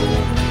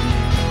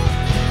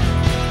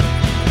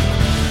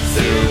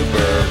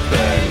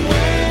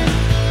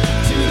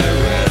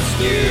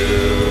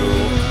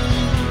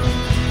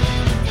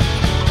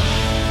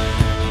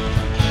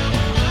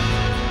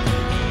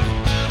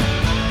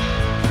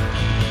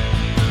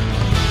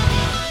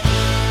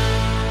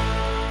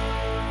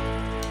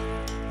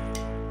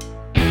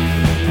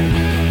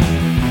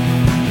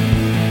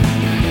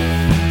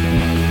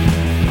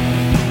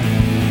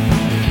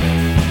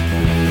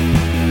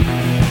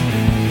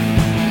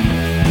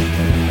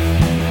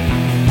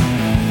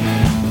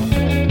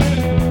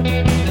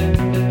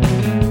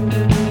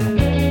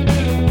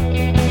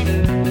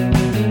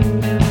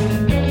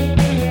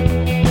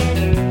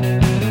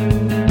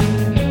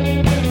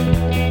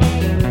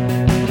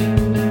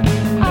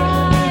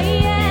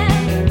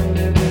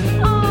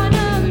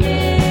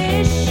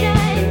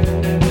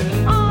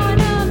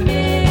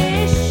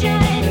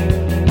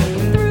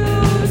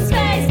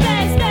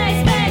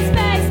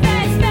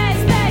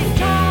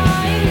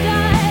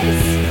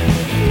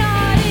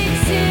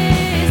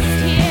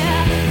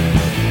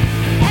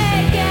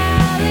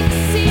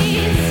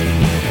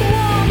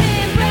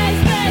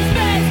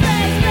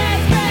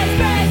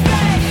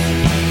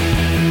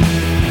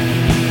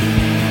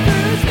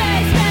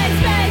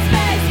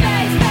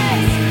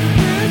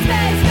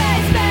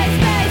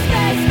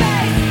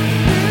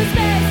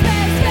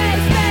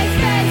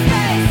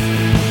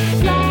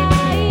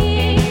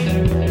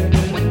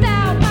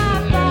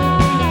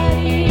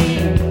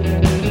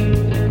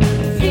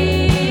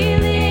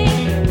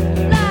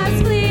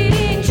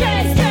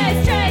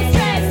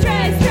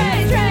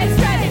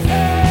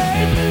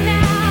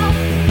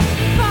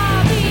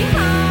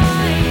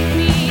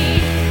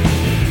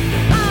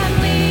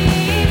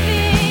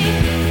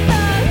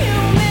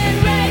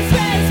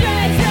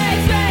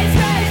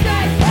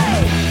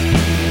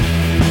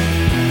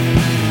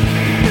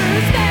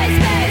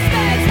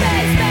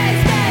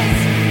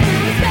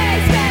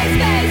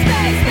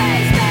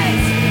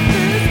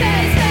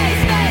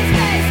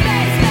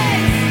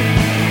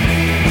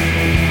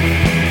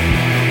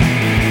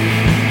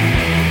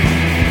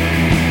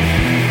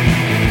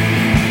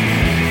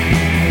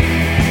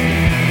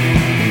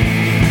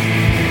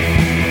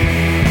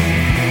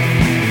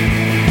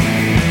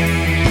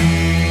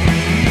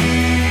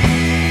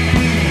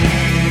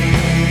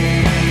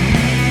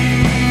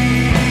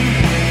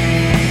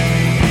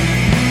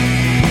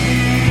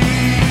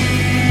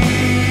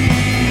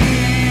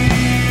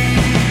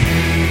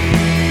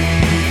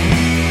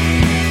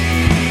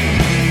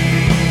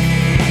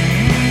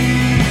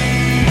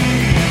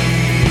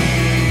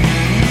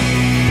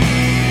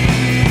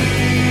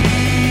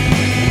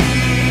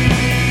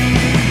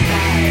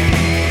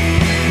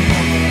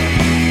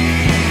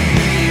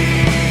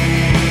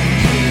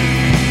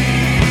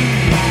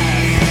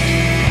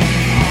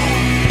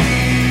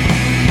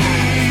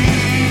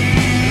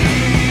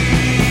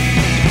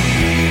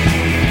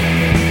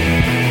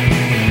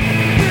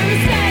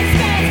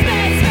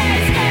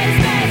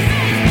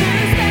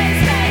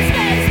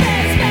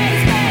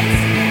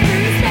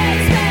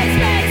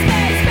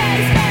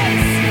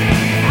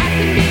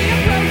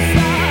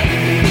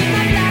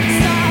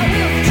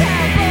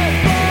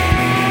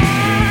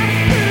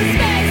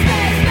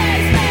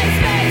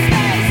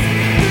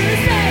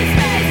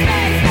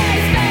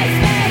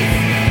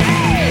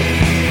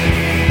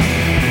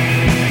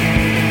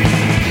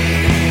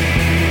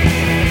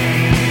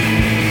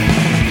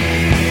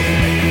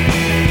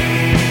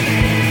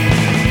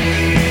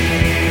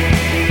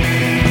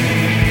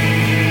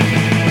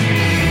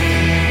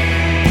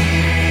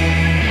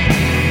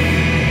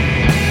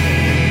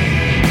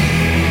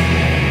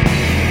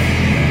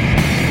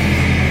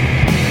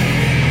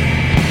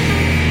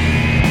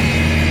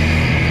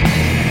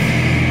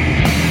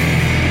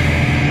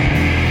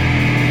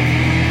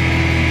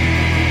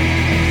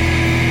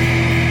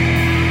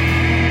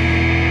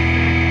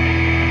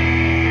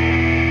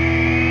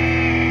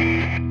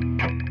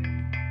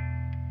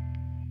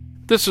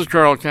 This is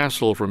Carl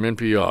Castle from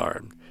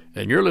NPR,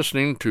 and you're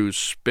listening to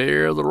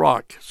Spare the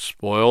Rock,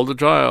 Spoil the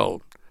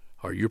Child.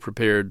 Are you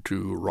prepared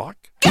to rock?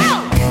 Go!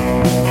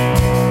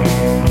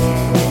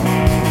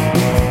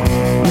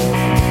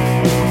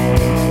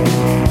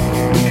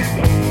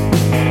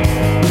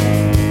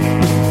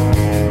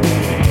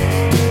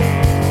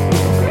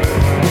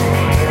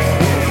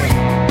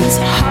 It's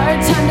a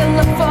hard time to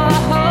look for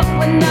hope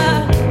when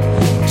the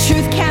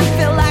truth can't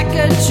feel like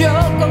a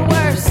joke or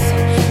worse.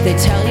 They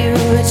tell you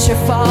it's your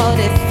fault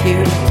if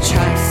you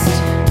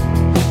trust.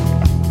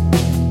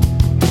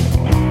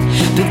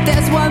 But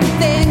there's one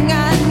thing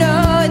I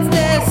know, it's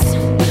this: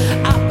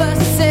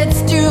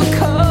 opposites do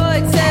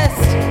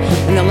coexist,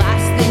 and the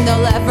last thing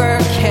they'll ever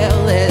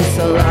kill is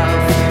love.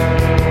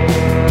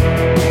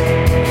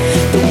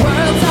 The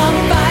world's on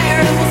fire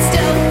and we'll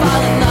still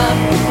fall in love.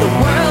 The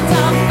world's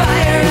on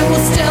fire and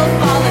we'll still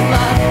fall in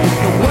love.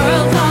 The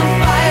world's on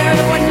fire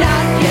and we're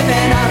not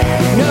giving up.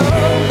 No,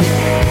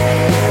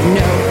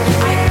 no,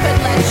 I could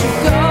let you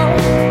go,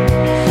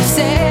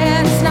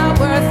 saying it's not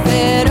worth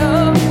it.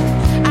 Oh,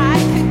 I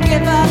could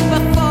give up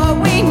before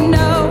we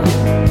know.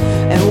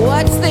 And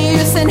what's the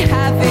use in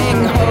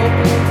having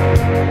hope?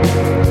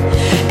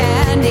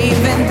 And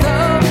even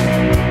though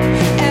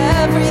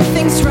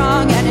everything's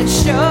wrong and it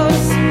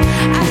shows,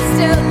 I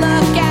still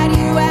look at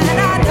you and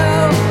I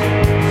know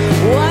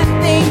one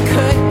thing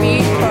could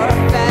be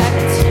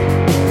perfect.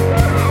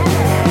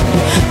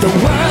 The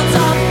world's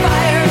on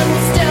fire and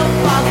we'll still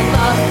fall in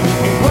love.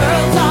 The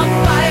world's on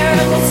fire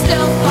and we'll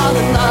still fall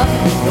in love.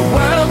 The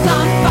world's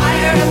on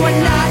fire and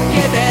we're not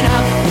giving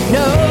up.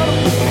 No,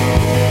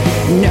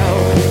 no.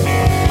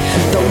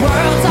 The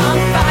world's on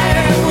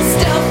fire and we'll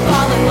still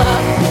fall in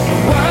love. The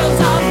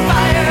world's on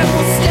fire and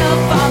we'll still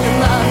fall in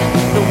love.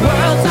 The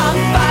world's on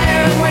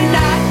fire and we're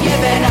not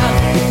giving up.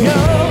 No,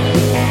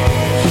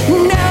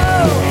 no.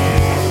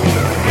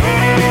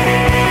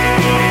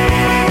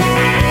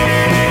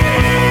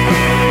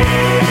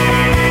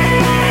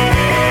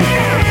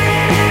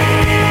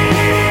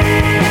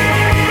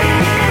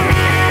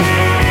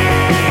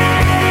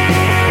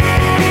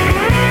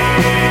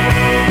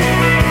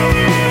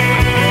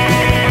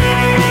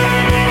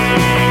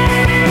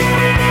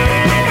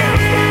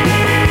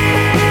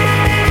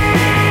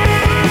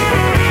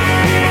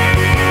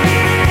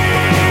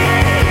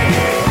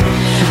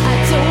 I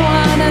don't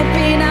wanna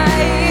be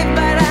naive,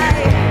 but I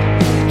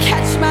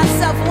catch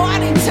myself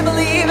wanting to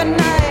believe, and I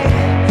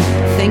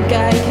think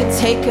I could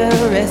take a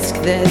risk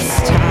this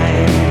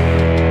time.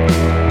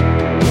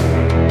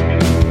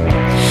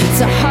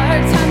 It's a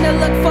hard time to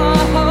look for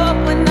hope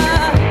when the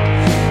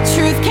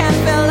truth can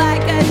feel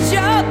like a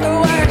joke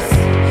or worse.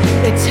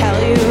 They tell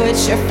you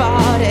it's your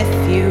fault if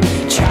you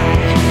try.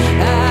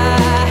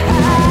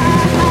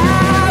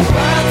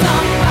 World's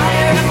on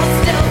fire and we'll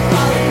still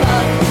fall in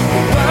love.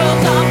 The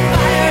world's on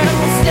fire and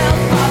we'll still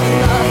fall in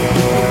love.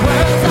 The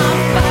world's on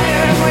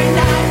fire and we're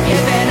not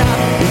giving up.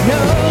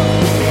 No,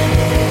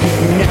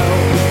 no.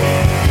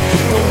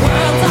 The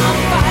world's on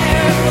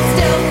fire and we'll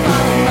still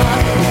fall in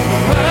love. The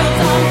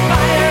world's on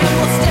fire and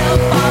we'll still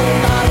fall in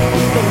love.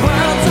 The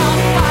world's on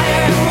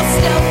fire and we'll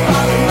still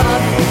fall in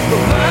love. The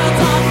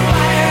world's on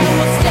fire and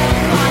we'll still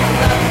fall in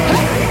love.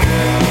 Hey!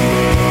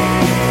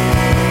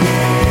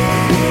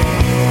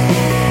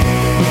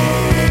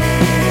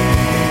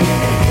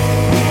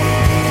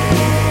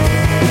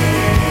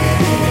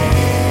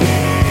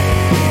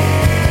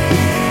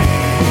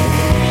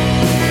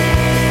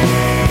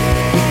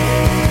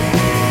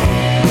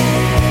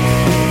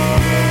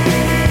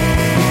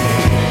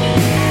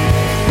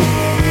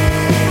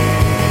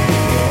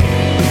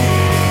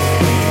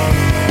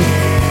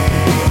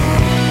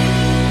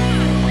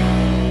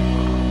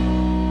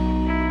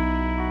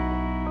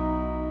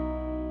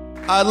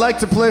 I'd like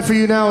to play for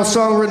you now a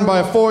song written by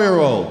a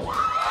 4-year-old.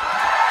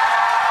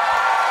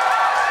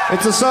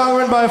 It's a song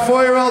written by a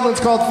 4-year-old and it's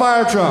called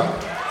Fire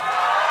Truck.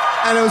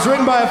 And it was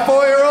written by a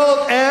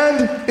 4-year-old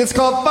and it's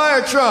called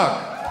Fire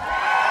Truck.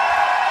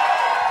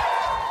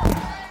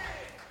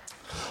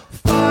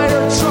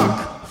 Fire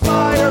truck,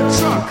 fire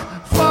truck,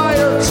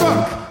 fire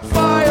truck,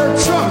 fire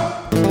truck.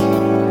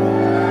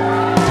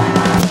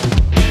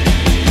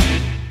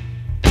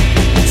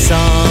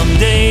 Some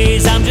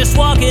days I'm just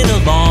walking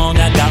along,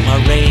 I got my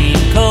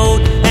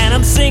raincoat and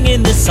I'm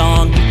singing this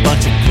song.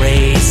 Bunch of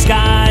gray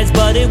skies,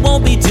 but it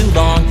won't be too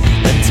long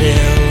until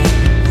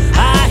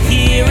I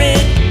hear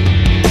it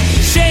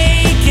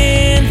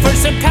shaking for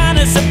some kind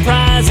of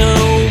surprise.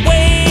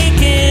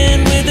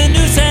 Awaken with a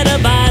new set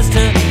of eyes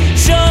to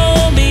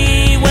show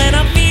me when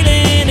I'm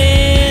feeling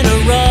in a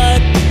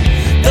rut.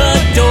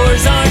 The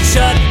doors aren't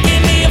shut,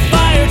 give me a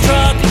fire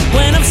truck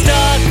when I'm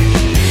stuck.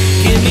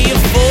 Give me a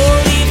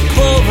 4-leaf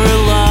clover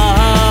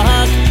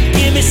lock.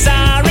 Give me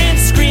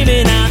sirens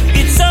screaming out,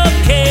 it's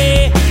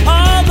okay.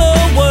 All the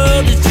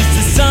world is just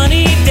a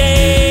sunny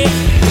day.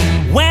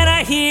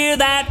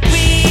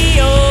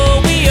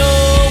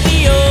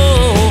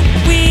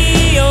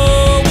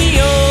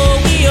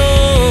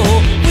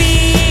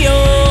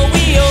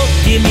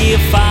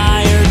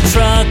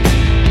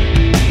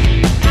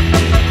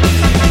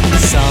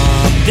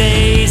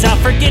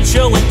 forget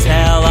show and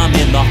tell. I'm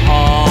in the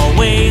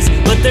hallways,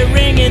 but they're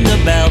ringing the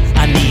bell.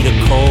 I need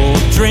a cold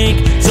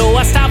drink, so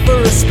I stop for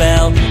a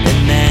spell.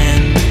 And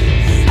then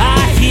I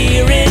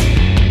hear it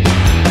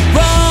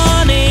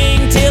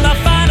running till I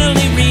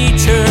finally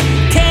reach her.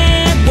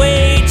 Can't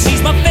wait,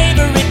 she's my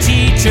favorite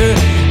teacher.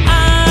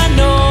 I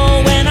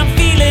know when I'm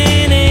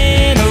feeling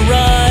in a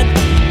rut,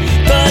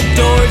 the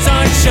doors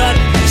aren't shut.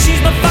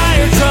 She's my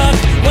fire truck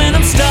when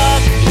I'm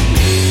stuck.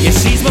 Yeah,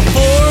 she's my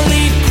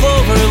four-leaf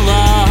clover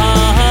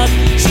luck.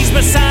 She's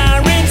my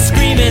siren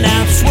screaming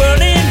out,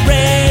 swirling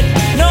red.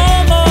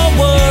 No more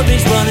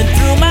worries running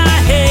through my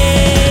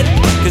head,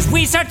 'cause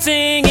we start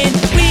singing,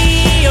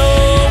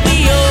 we-oh,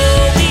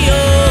 we-oh,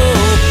 we-oh,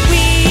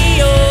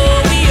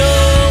 we-oh,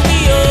 we-oh,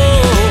 we-oh,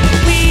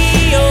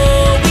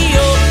 we-oh,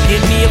 we-oh,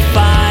 give me a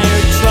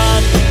fire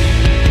truck.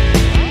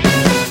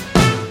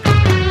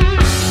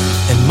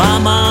 And my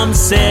mom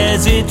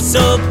says it's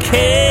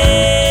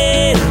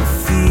okay to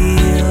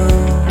feel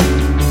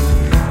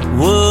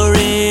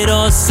worried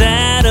or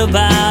sad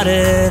about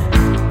it,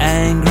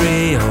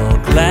 angry or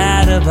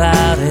glad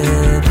about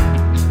it.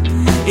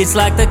 It's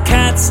like the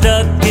cat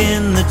stuck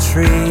in the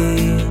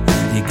tree.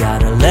 You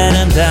gotta let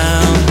him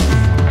down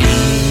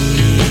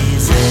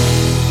easy,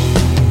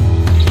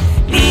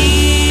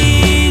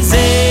 easy.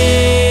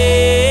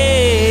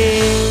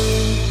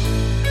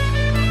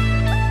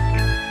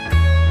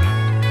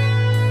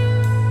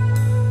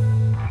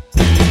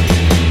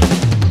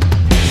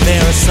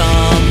 There are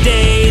some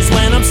days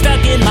when I'm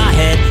stuck in my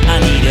head. I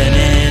need an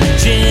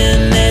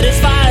engine that is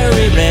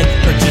fiery red,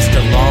 or just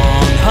a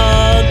long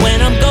hug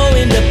when I'm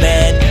going to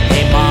bed.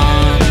 Hey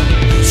mom,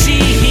 she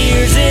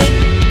hears it.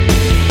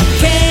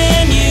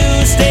 Can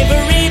you stay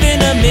for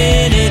even a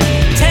minute?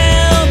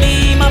 Tell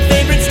me my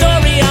favorite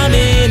story, I'm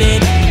in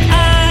it.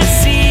 I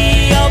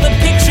see all the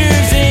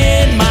pictures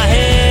in my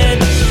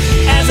head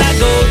as I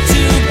go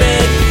to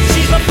bed.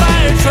 She's my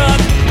fire truck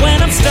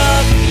when I'm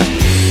stuck.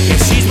 Yeah,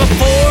 she's my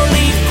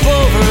four-leaf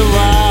clover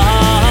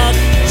luck.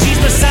 She's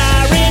my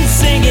siren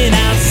singing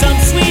out some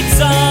sweet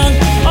song.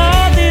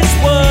 All this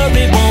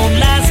worry won't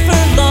last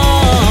for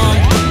long,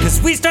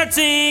 'cause we start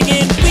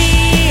singing,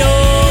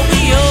 we-oh,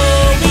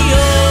 we-oh,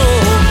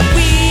 we-oh,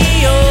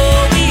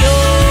 we-oh,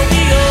 we-oh,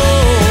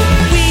 we-oh,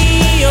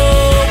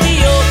 we-oh,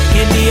 we-oh,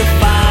 give me a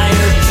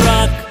fire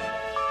truck.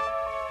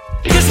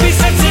 'Cause we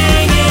start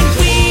singing,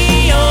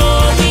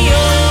 we-oh,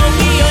 we-oh,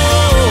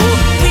 we-oh,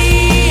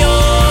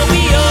 we-oh,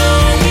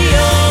 we-oh,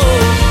 we-oh,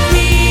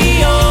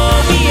 we-oh,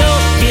 we-oh,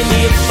 give me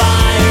a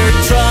fire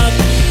truck.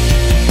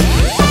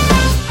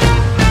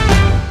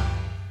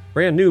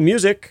 Brand new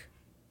music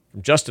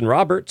from Justin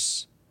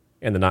Roberts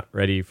and the Not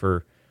Ready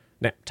for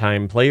Nap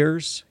Time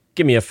Players.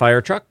 Give Me a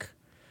Fire Truck.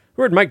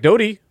 We heard Mike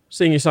Doty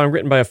singing a song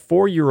written by a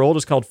 4-year-old.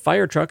 It's called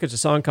Fire Truck. It's a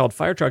song called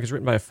Fire Truck. It's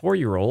written by a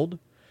 4-year-old.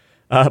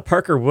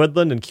 Parker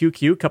Woodland and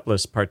QQ, a couple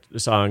of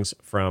songs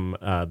from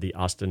the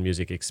Austin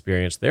Music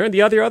Experience there. And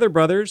the other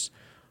brothers,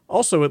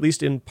 also at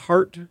least in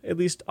part, at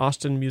least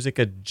Austin Music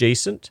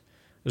adjacent.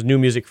 There's new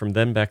music from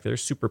them back there.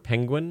 Super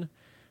Penguin.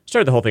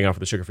 Started the whole thing off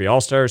with the Sugar Free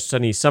All-Stars.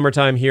 Sunny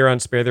Summertime here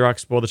on Spare the Rock,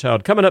 Spoil the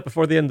Child. Coming up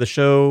before the end of the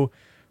show,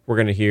 we're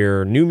going to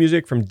hear new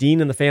music from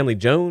Dean and the Family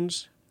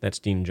Jones. That's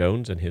Dean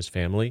Jones and his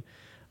family.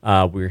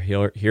 We'll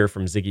hear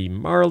from Ziggy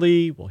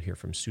Marley. We'll hear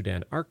from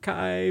Sudan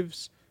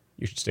Archives.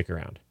 You should stick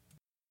around.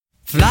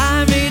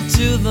 Fly me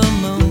to the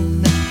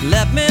moon,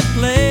 let me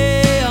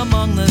play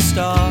among the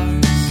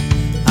stars.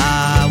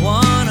 I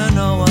wanna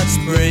know what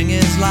spring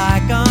is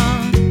like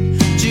on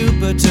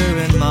Jupiter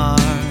and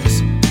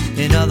Mars.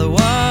 In other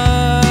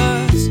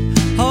words,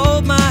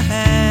 hold my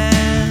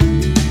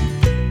hand.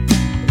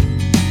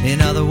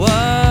 In other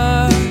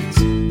words,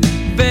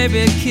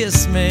 baby,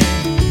 kiss me.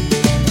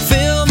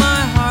 Fill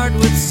my heart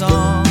with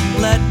song,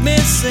 let me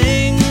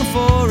sing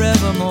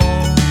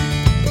forevermore.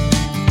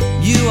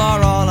 You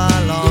are all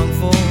I long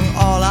for,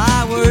 all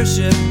I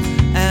worship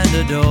and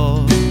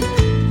adore.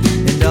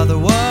 In other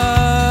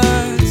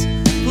words,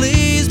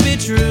 please be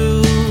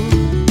true.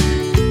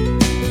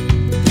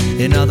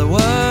 In other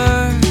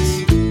words,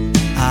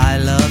 I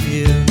love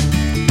you.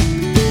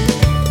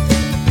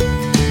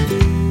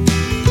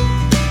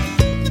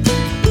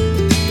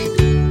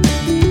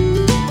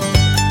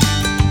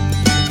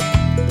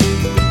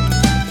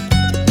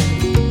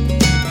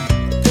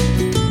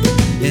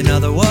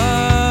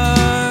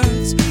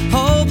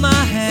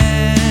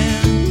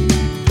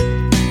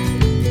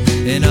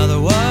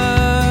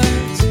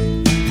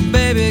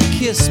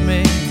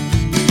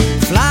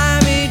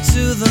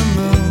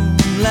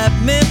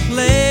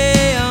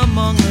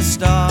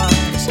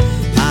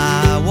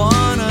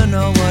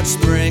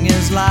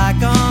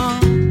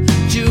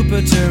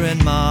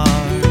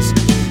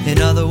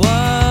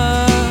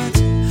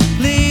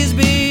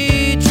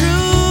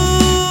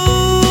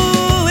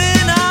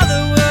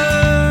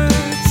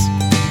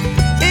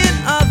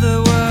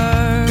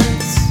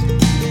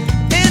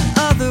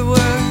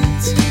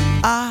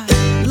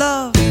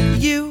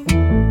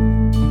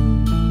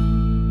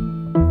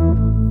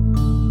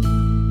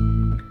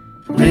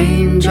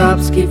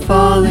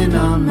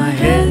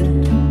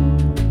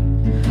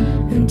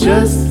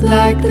 just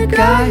like the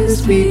guy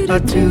whose feet are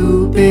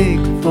too big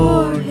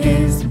for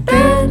his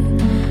bed.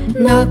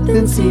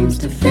 Nothing seems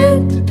to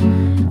fit.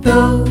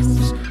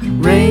 Those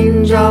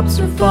raindrops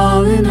are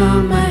falling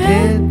on my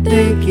head,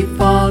 they keep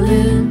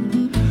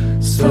falling.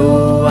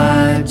 So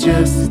I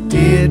just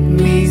did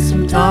me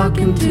some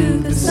talking to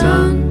the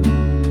sun.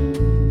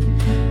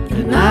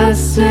 And I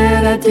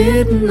said I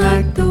didn't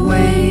like the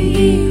way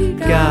he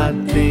got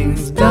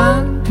things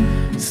done,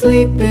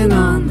 sleeping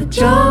on the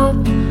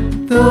job.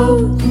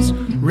 Those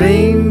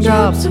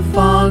raindrops are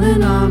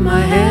falling on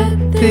my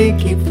head, they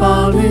keep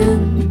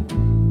falling.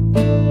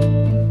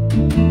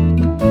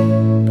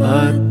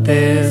 But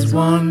there's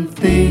one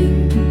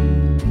thing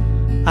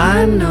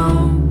I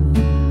know,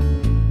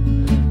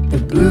 the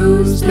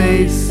blues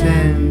they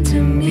send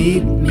to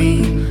meet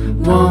me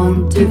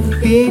won't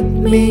defeat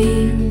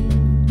me.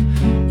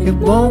 It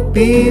won't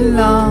be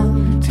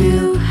long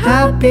till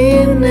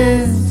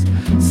happiness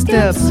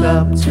steps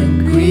up to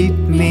greet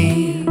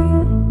me.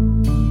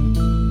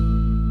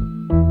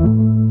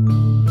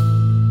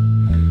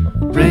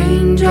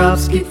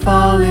 Raindrops keep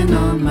falling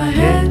on my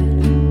head,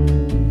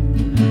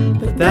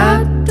 but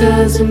that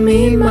doesn't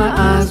mean my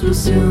eyes will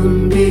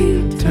soon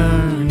be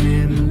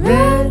turning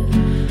red.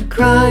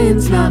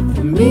 Crying's not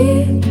for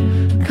me,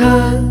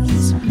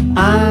 'cause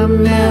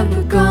I'm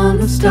never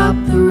gonna stop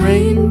the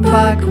rain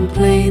by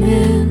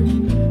complaining.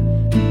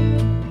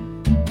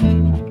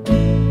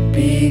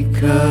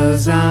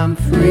 Because I'm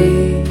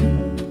free,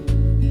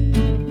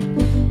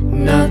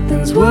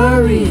 nothing's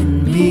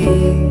worrying me.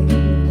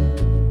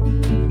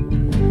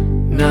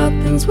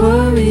 Nothing's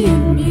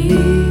worrying me.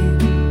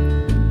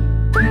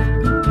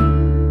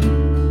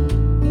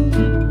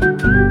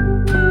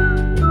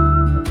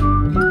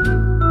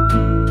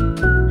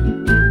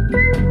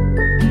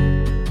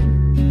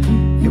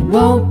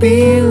 Won't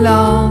be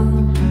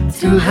long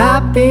till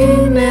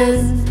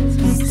happiness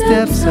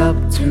steps up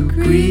to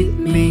greet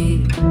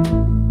me.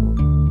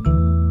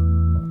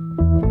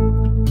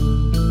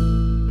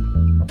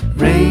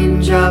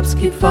 Raindrops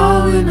keep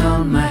falling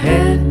on my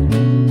head,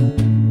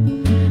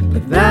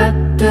 but that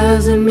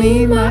doesn't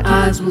mean my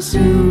eyes will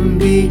soon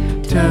be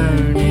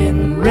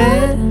turning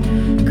red.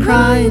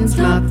 Crying's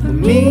not for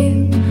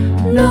me,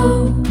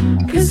 no,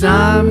 'cause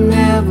I'm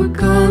never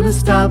gonna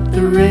stop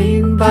the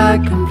rain by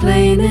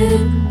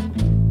complaining.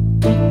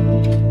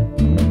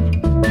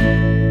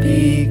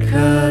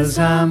 Because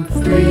I'm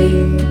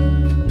free,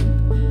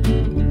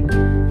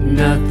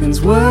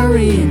 nothing's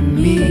worrying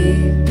me.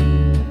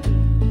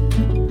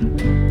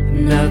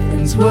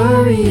 Nothing's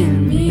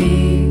worrying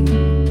me.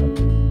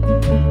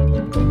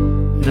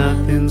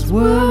 Nothing's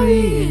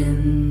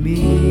worrying me.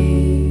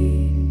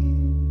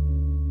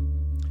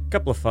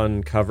 Couple of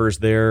fun covers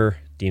there.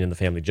 Dean and the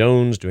Family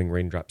Jones doing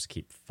Raindrops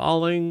Keep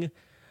Falling.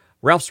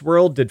 Ralph's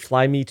World did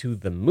Fly Me to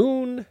the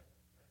Moon.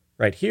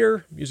 Right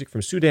here, music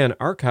from Sudan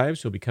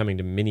Archives, who'll be coming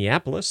to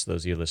Minneapolis,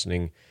 those of you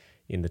listening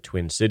in the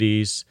Twin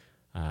Cities.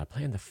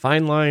 Playing the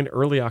Fine Line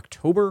early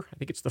October. I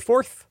think it's the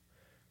 4th.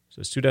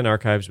 So Sudan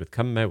Archives with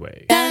Come My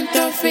Way. Can't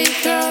throw free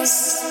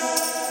throws.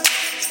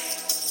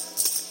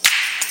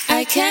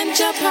 I can't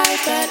jump high,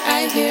 but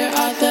I hear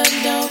all the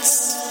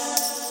notes.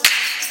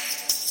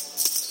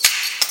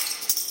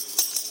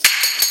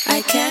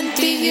 I can't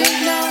be you,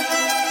 no.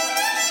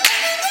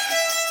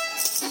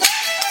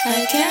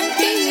 I can't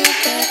be you,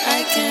 but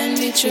I can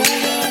be true,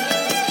 though.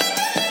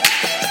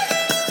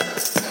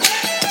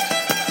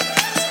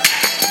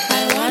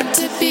 I want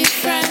to be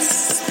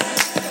friends.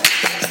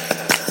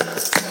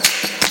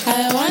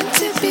 I want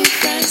to be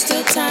friends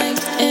till time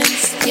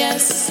ends,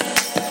 yes.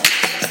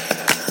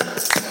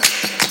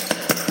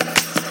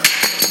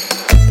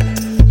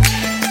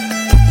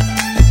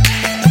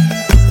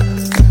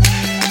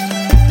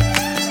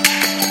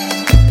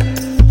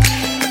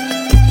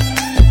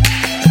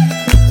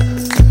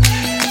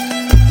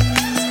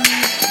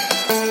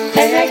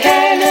 And I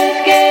can't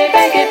escape,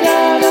 I get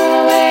blown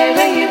away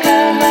when you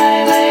come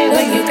my way,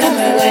 when you come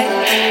my way.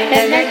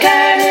 And I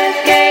can't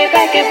escape,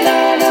 I get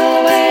blown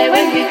away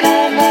when you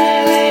come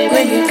my way,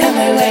 when you come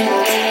my way.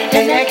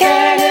 And I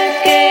can't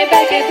escape,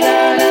 I get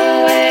blown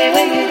away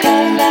when you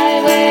come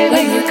my way,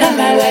 when you come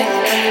my way.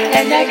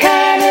 And I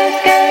can't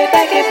escape,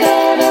 I get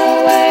blown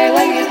away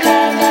when you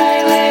come my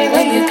way,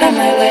 when you come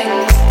my way.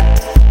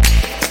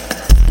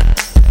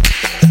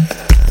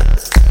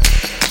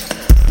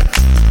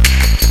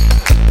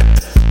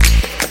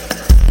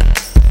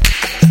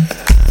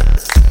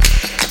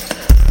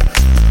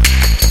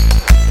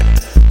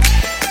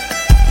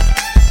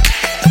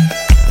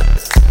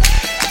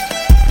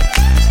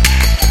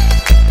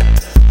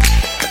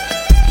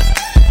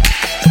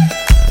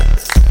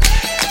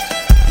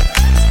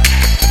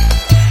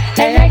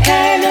 And I can't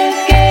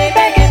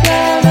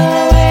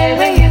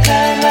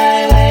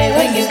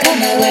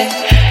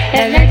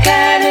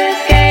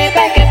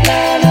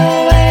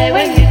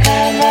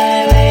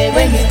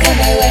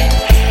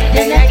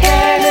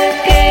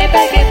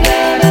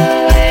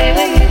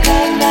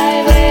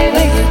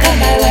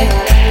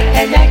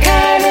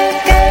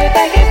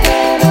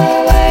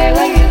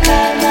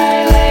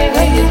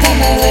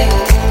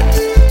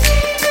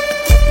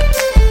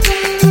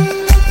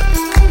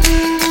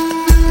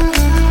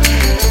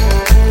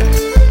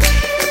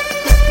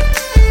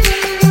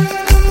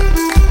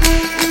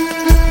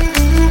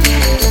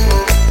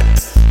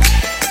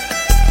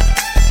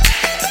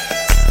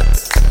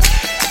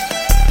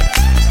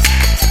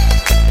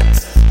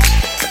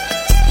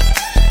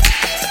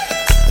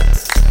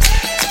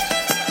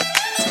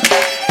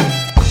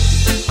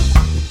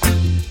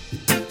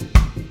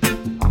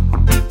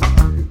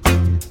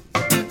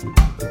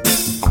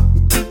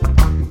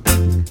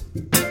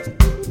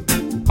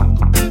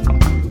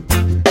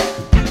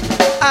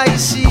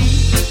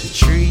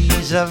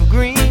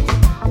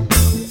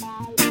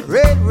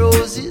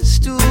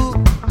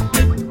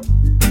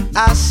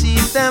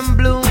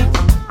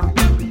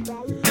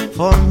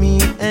for me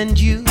and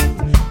you.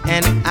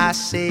 And I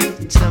say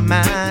to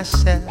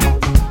myself,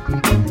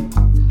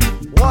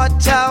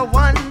 what a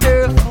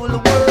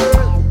wonderful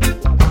world.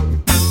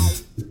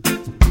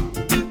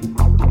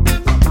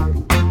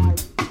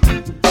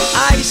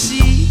 I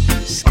see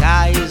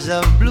skies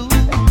of blue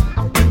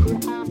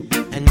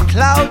and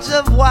clouds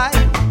of white,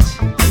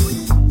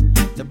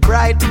 the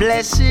bright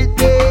blessed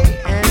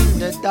day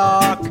and the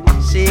dark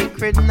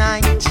sacred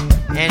night.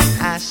 And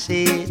I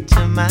say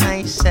to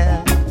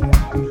myself,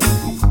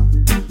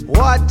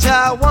 what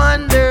a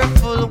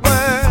wonderful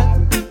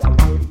world.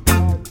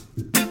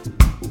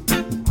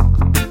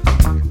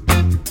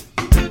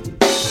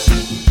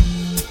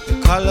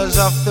 The colors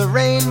of the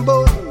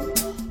rainbow,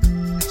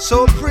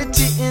 so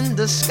pretty in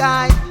the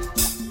sky,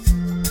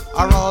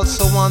 are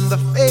also on the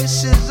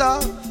faces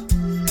of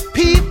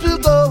people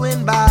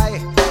going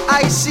by.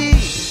 I see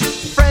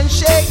friends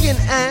shaking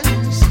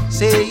hands,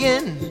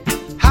 saying,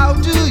 how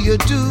do you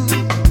do?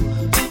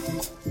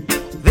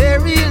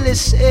 They're really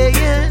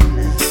saying,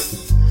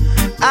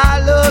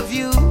 I love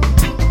you.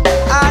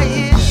 I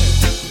hear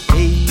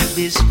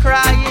babies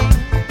crying,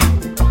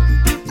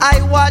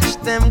 I watch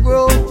them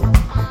grow.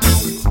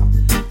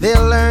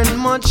 They'll learn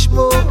much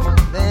more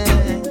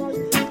than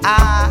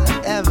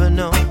I ever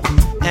know.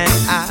 And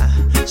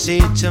I say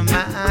to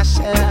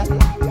myself,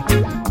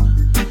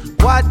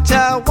 what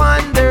a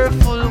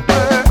wonderful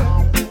world.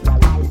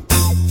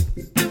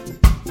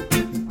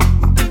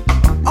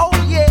 Oh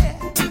yeah,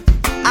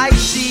 I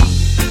see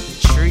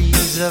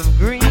trees of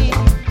green,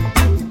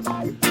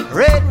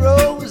 red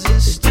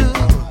roses too.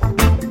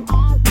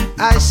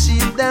 I see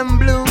them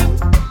bloom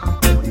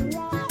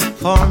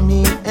for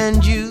me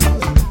and you.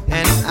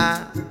 And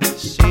I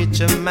say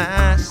to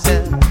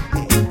myself,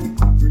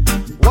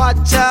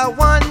 what a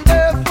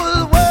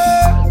wonderful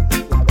world.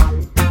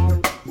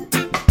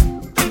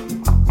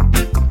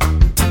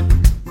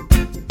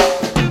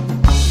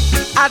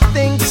 I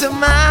think to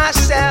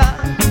myself,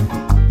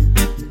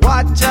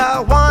 what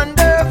a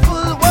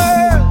wonderful world.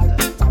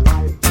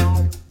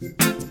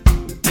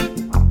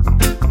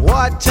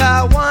 What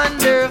a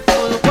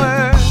wonderful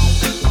world.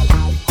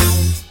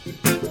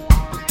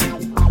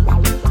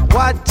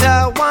 What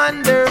a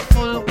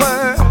wonderful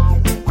world.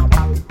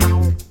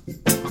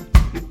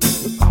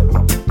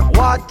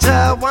 What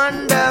a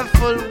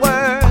wonderful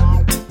world.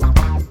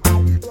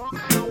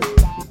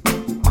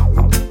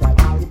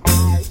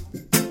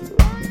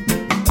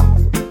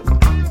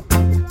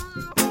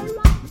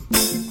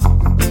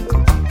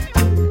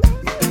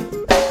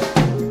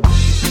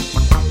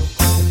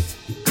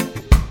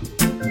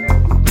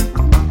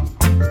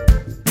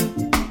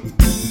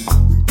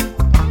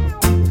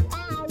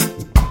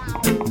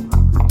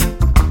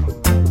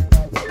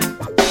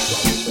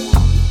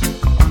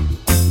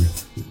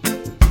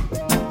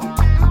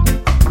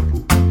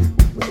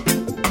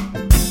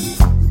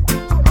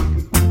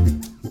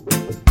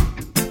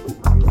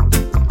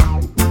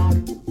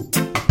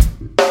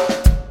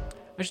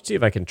 See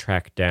if I can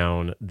track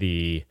down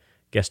the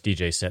guest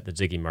DJ set that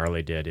Ziggy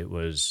Marley did. It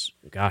was,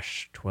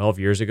 12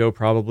 years ago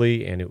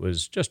probably, and it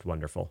was just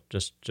wonderful.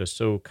 Just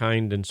so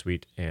kind and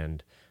sweet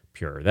and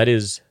pure. That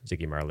is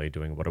Ziggy Marley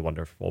doing What a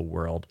Wonderful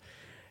World.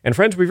 And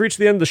friends, we've reached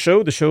the end of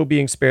the show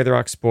being Spare the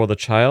Rock, Spoil the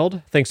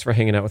Child. Thanks for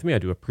hanging out with me. I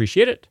do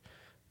appreciate it.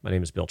 My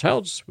name is Bill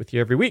Childs, with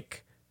you every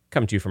week.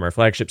 Coming to you from our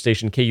flagship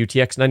station,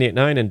 KUTX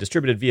 98.9, and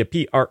distributed via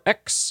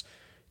PRX.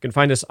 You can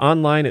find us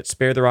online at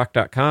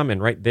sparetherock.com,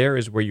 and right there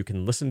is where you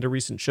can listen to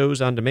recent shows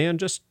on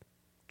demand. Just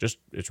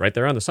it's right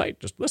there on the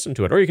site. Just listen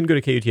to it. Or you can go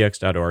to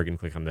KUTX.org and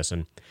click on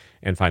Listen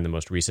and find the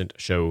most recent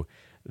show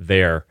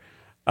there.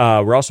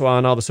 We're also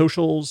on all the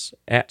socials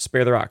at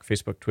Spare the Rock,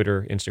 Facebook,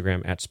 Twitter,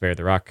 Instagram at Spare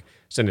the Rock.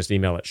 Send us an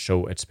email at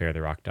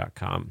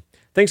show@sparetherock.com.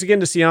 Thanks again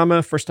to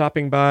Siama for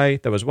stopping by.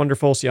 That was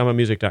wonderful.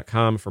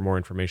 SiamaMusic.com for more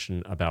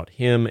information about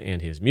him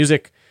and his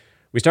music.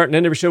 We start and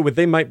end every show with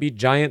They Might Be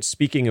Giants.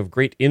 Speaking of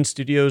great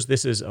in-studios,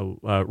 this is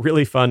a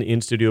really fun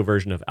in-studio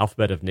version of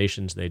Alphabet of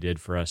Nations they did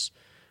for us,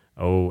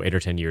 8 or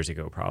 10 years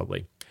ago,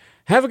 probably.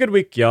 Have a good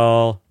week,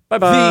 y'all.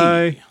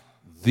 Bye-bye.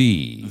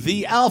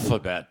 The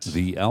alphabet.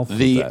 The alphabet.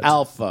 The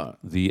alpha.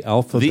 The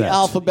alphabet. The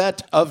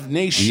alphabet of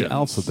nations. The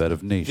alphabet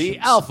of nations. The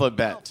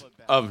alphabet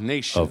of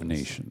nations. Of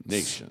nations.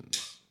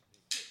 Nations.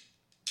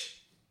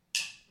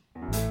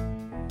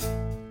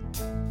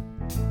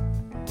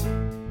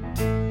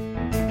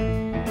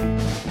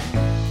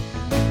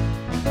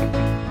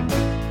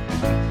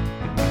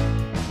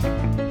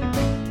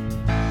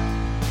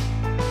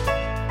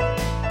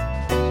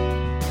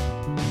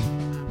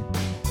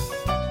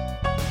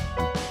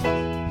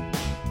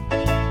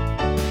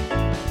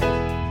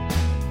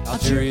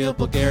 Algeria,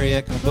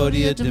 Bulgaria,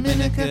 Cambodia,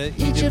 Dominica,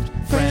 Egypt,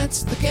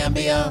 France, the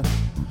Gambia,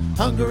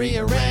 Hungary,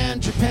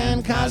 Iran,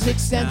 Japan,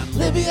 Kazakhstan,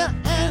 Libya,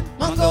 and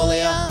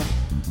Mongolia,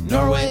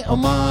 Norway,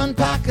 Oman,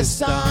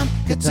 Pakistan,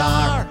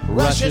 Qatar,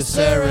 Russia,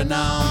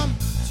 Suriname,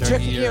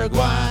 Turkey,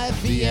 Uruguay,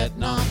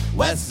 Vietnam,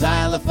 West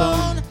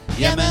Xylophone,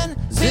 Yemen,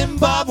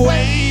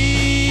 Zimbabwe.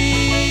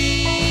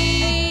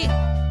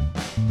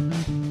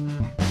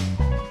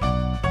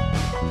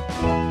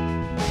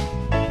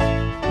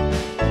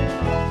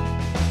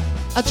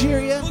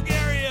 Algeria,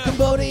 Bulgaria,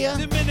 Cambodia,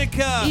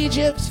 Dominica,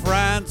 Egypt,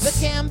 France,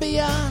 the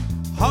Gambia,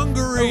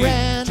 Hungary,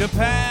 Iran,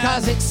 Japan,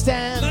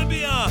 Kazakhstan,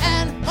 Libya,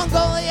 and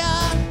Mongolia,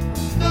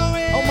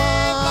 Norway,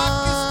 Oman,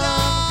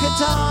 Pakistan,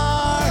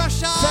 Qatar,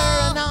 Russia,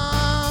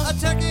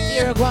 Suriname, Turkey,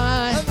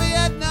 Uruguay,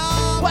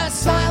 Vietnam,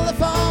 West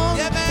Xylophone,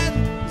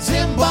 Yemen,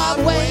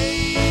 Zimbabwe,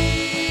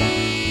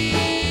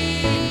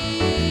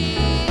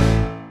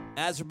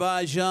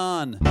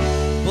 Azerbaijan,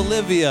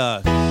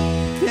 Bolivia,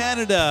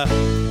 Canada,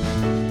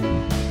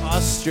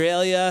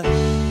 Australia,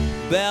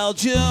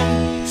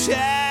 Belgium,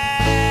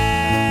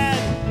 Chad,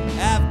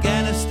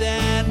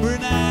 Afghanistan,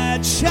 Brunei,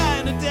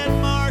 China,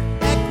 Denmark,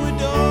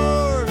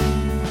 Ecuador,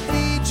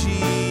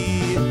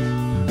 Fiji,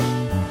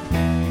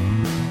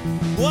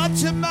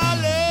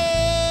 Guatemala,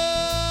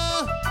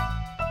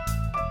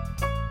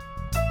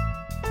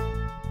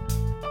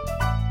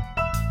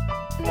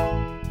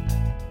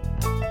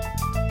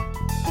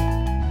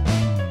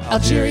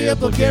 Algeria,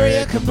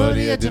 Bulgaria,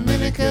 Cambodia,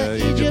 Dominica,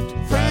 Egypt,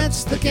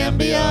 France, the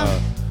Gambia,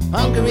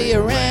 Hungary,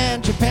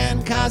 Iran,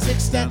 Japan,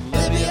 Kazakhstan,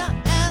 Libya,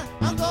 and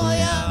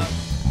Mongolia,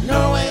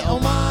 Norway,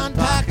 Oman,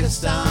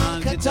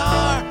 Pakistan,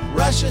 Qatar,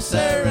 Russia,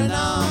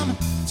 Suriname,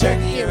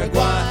 Turkey,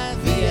 Uruguay,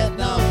 Vietnam.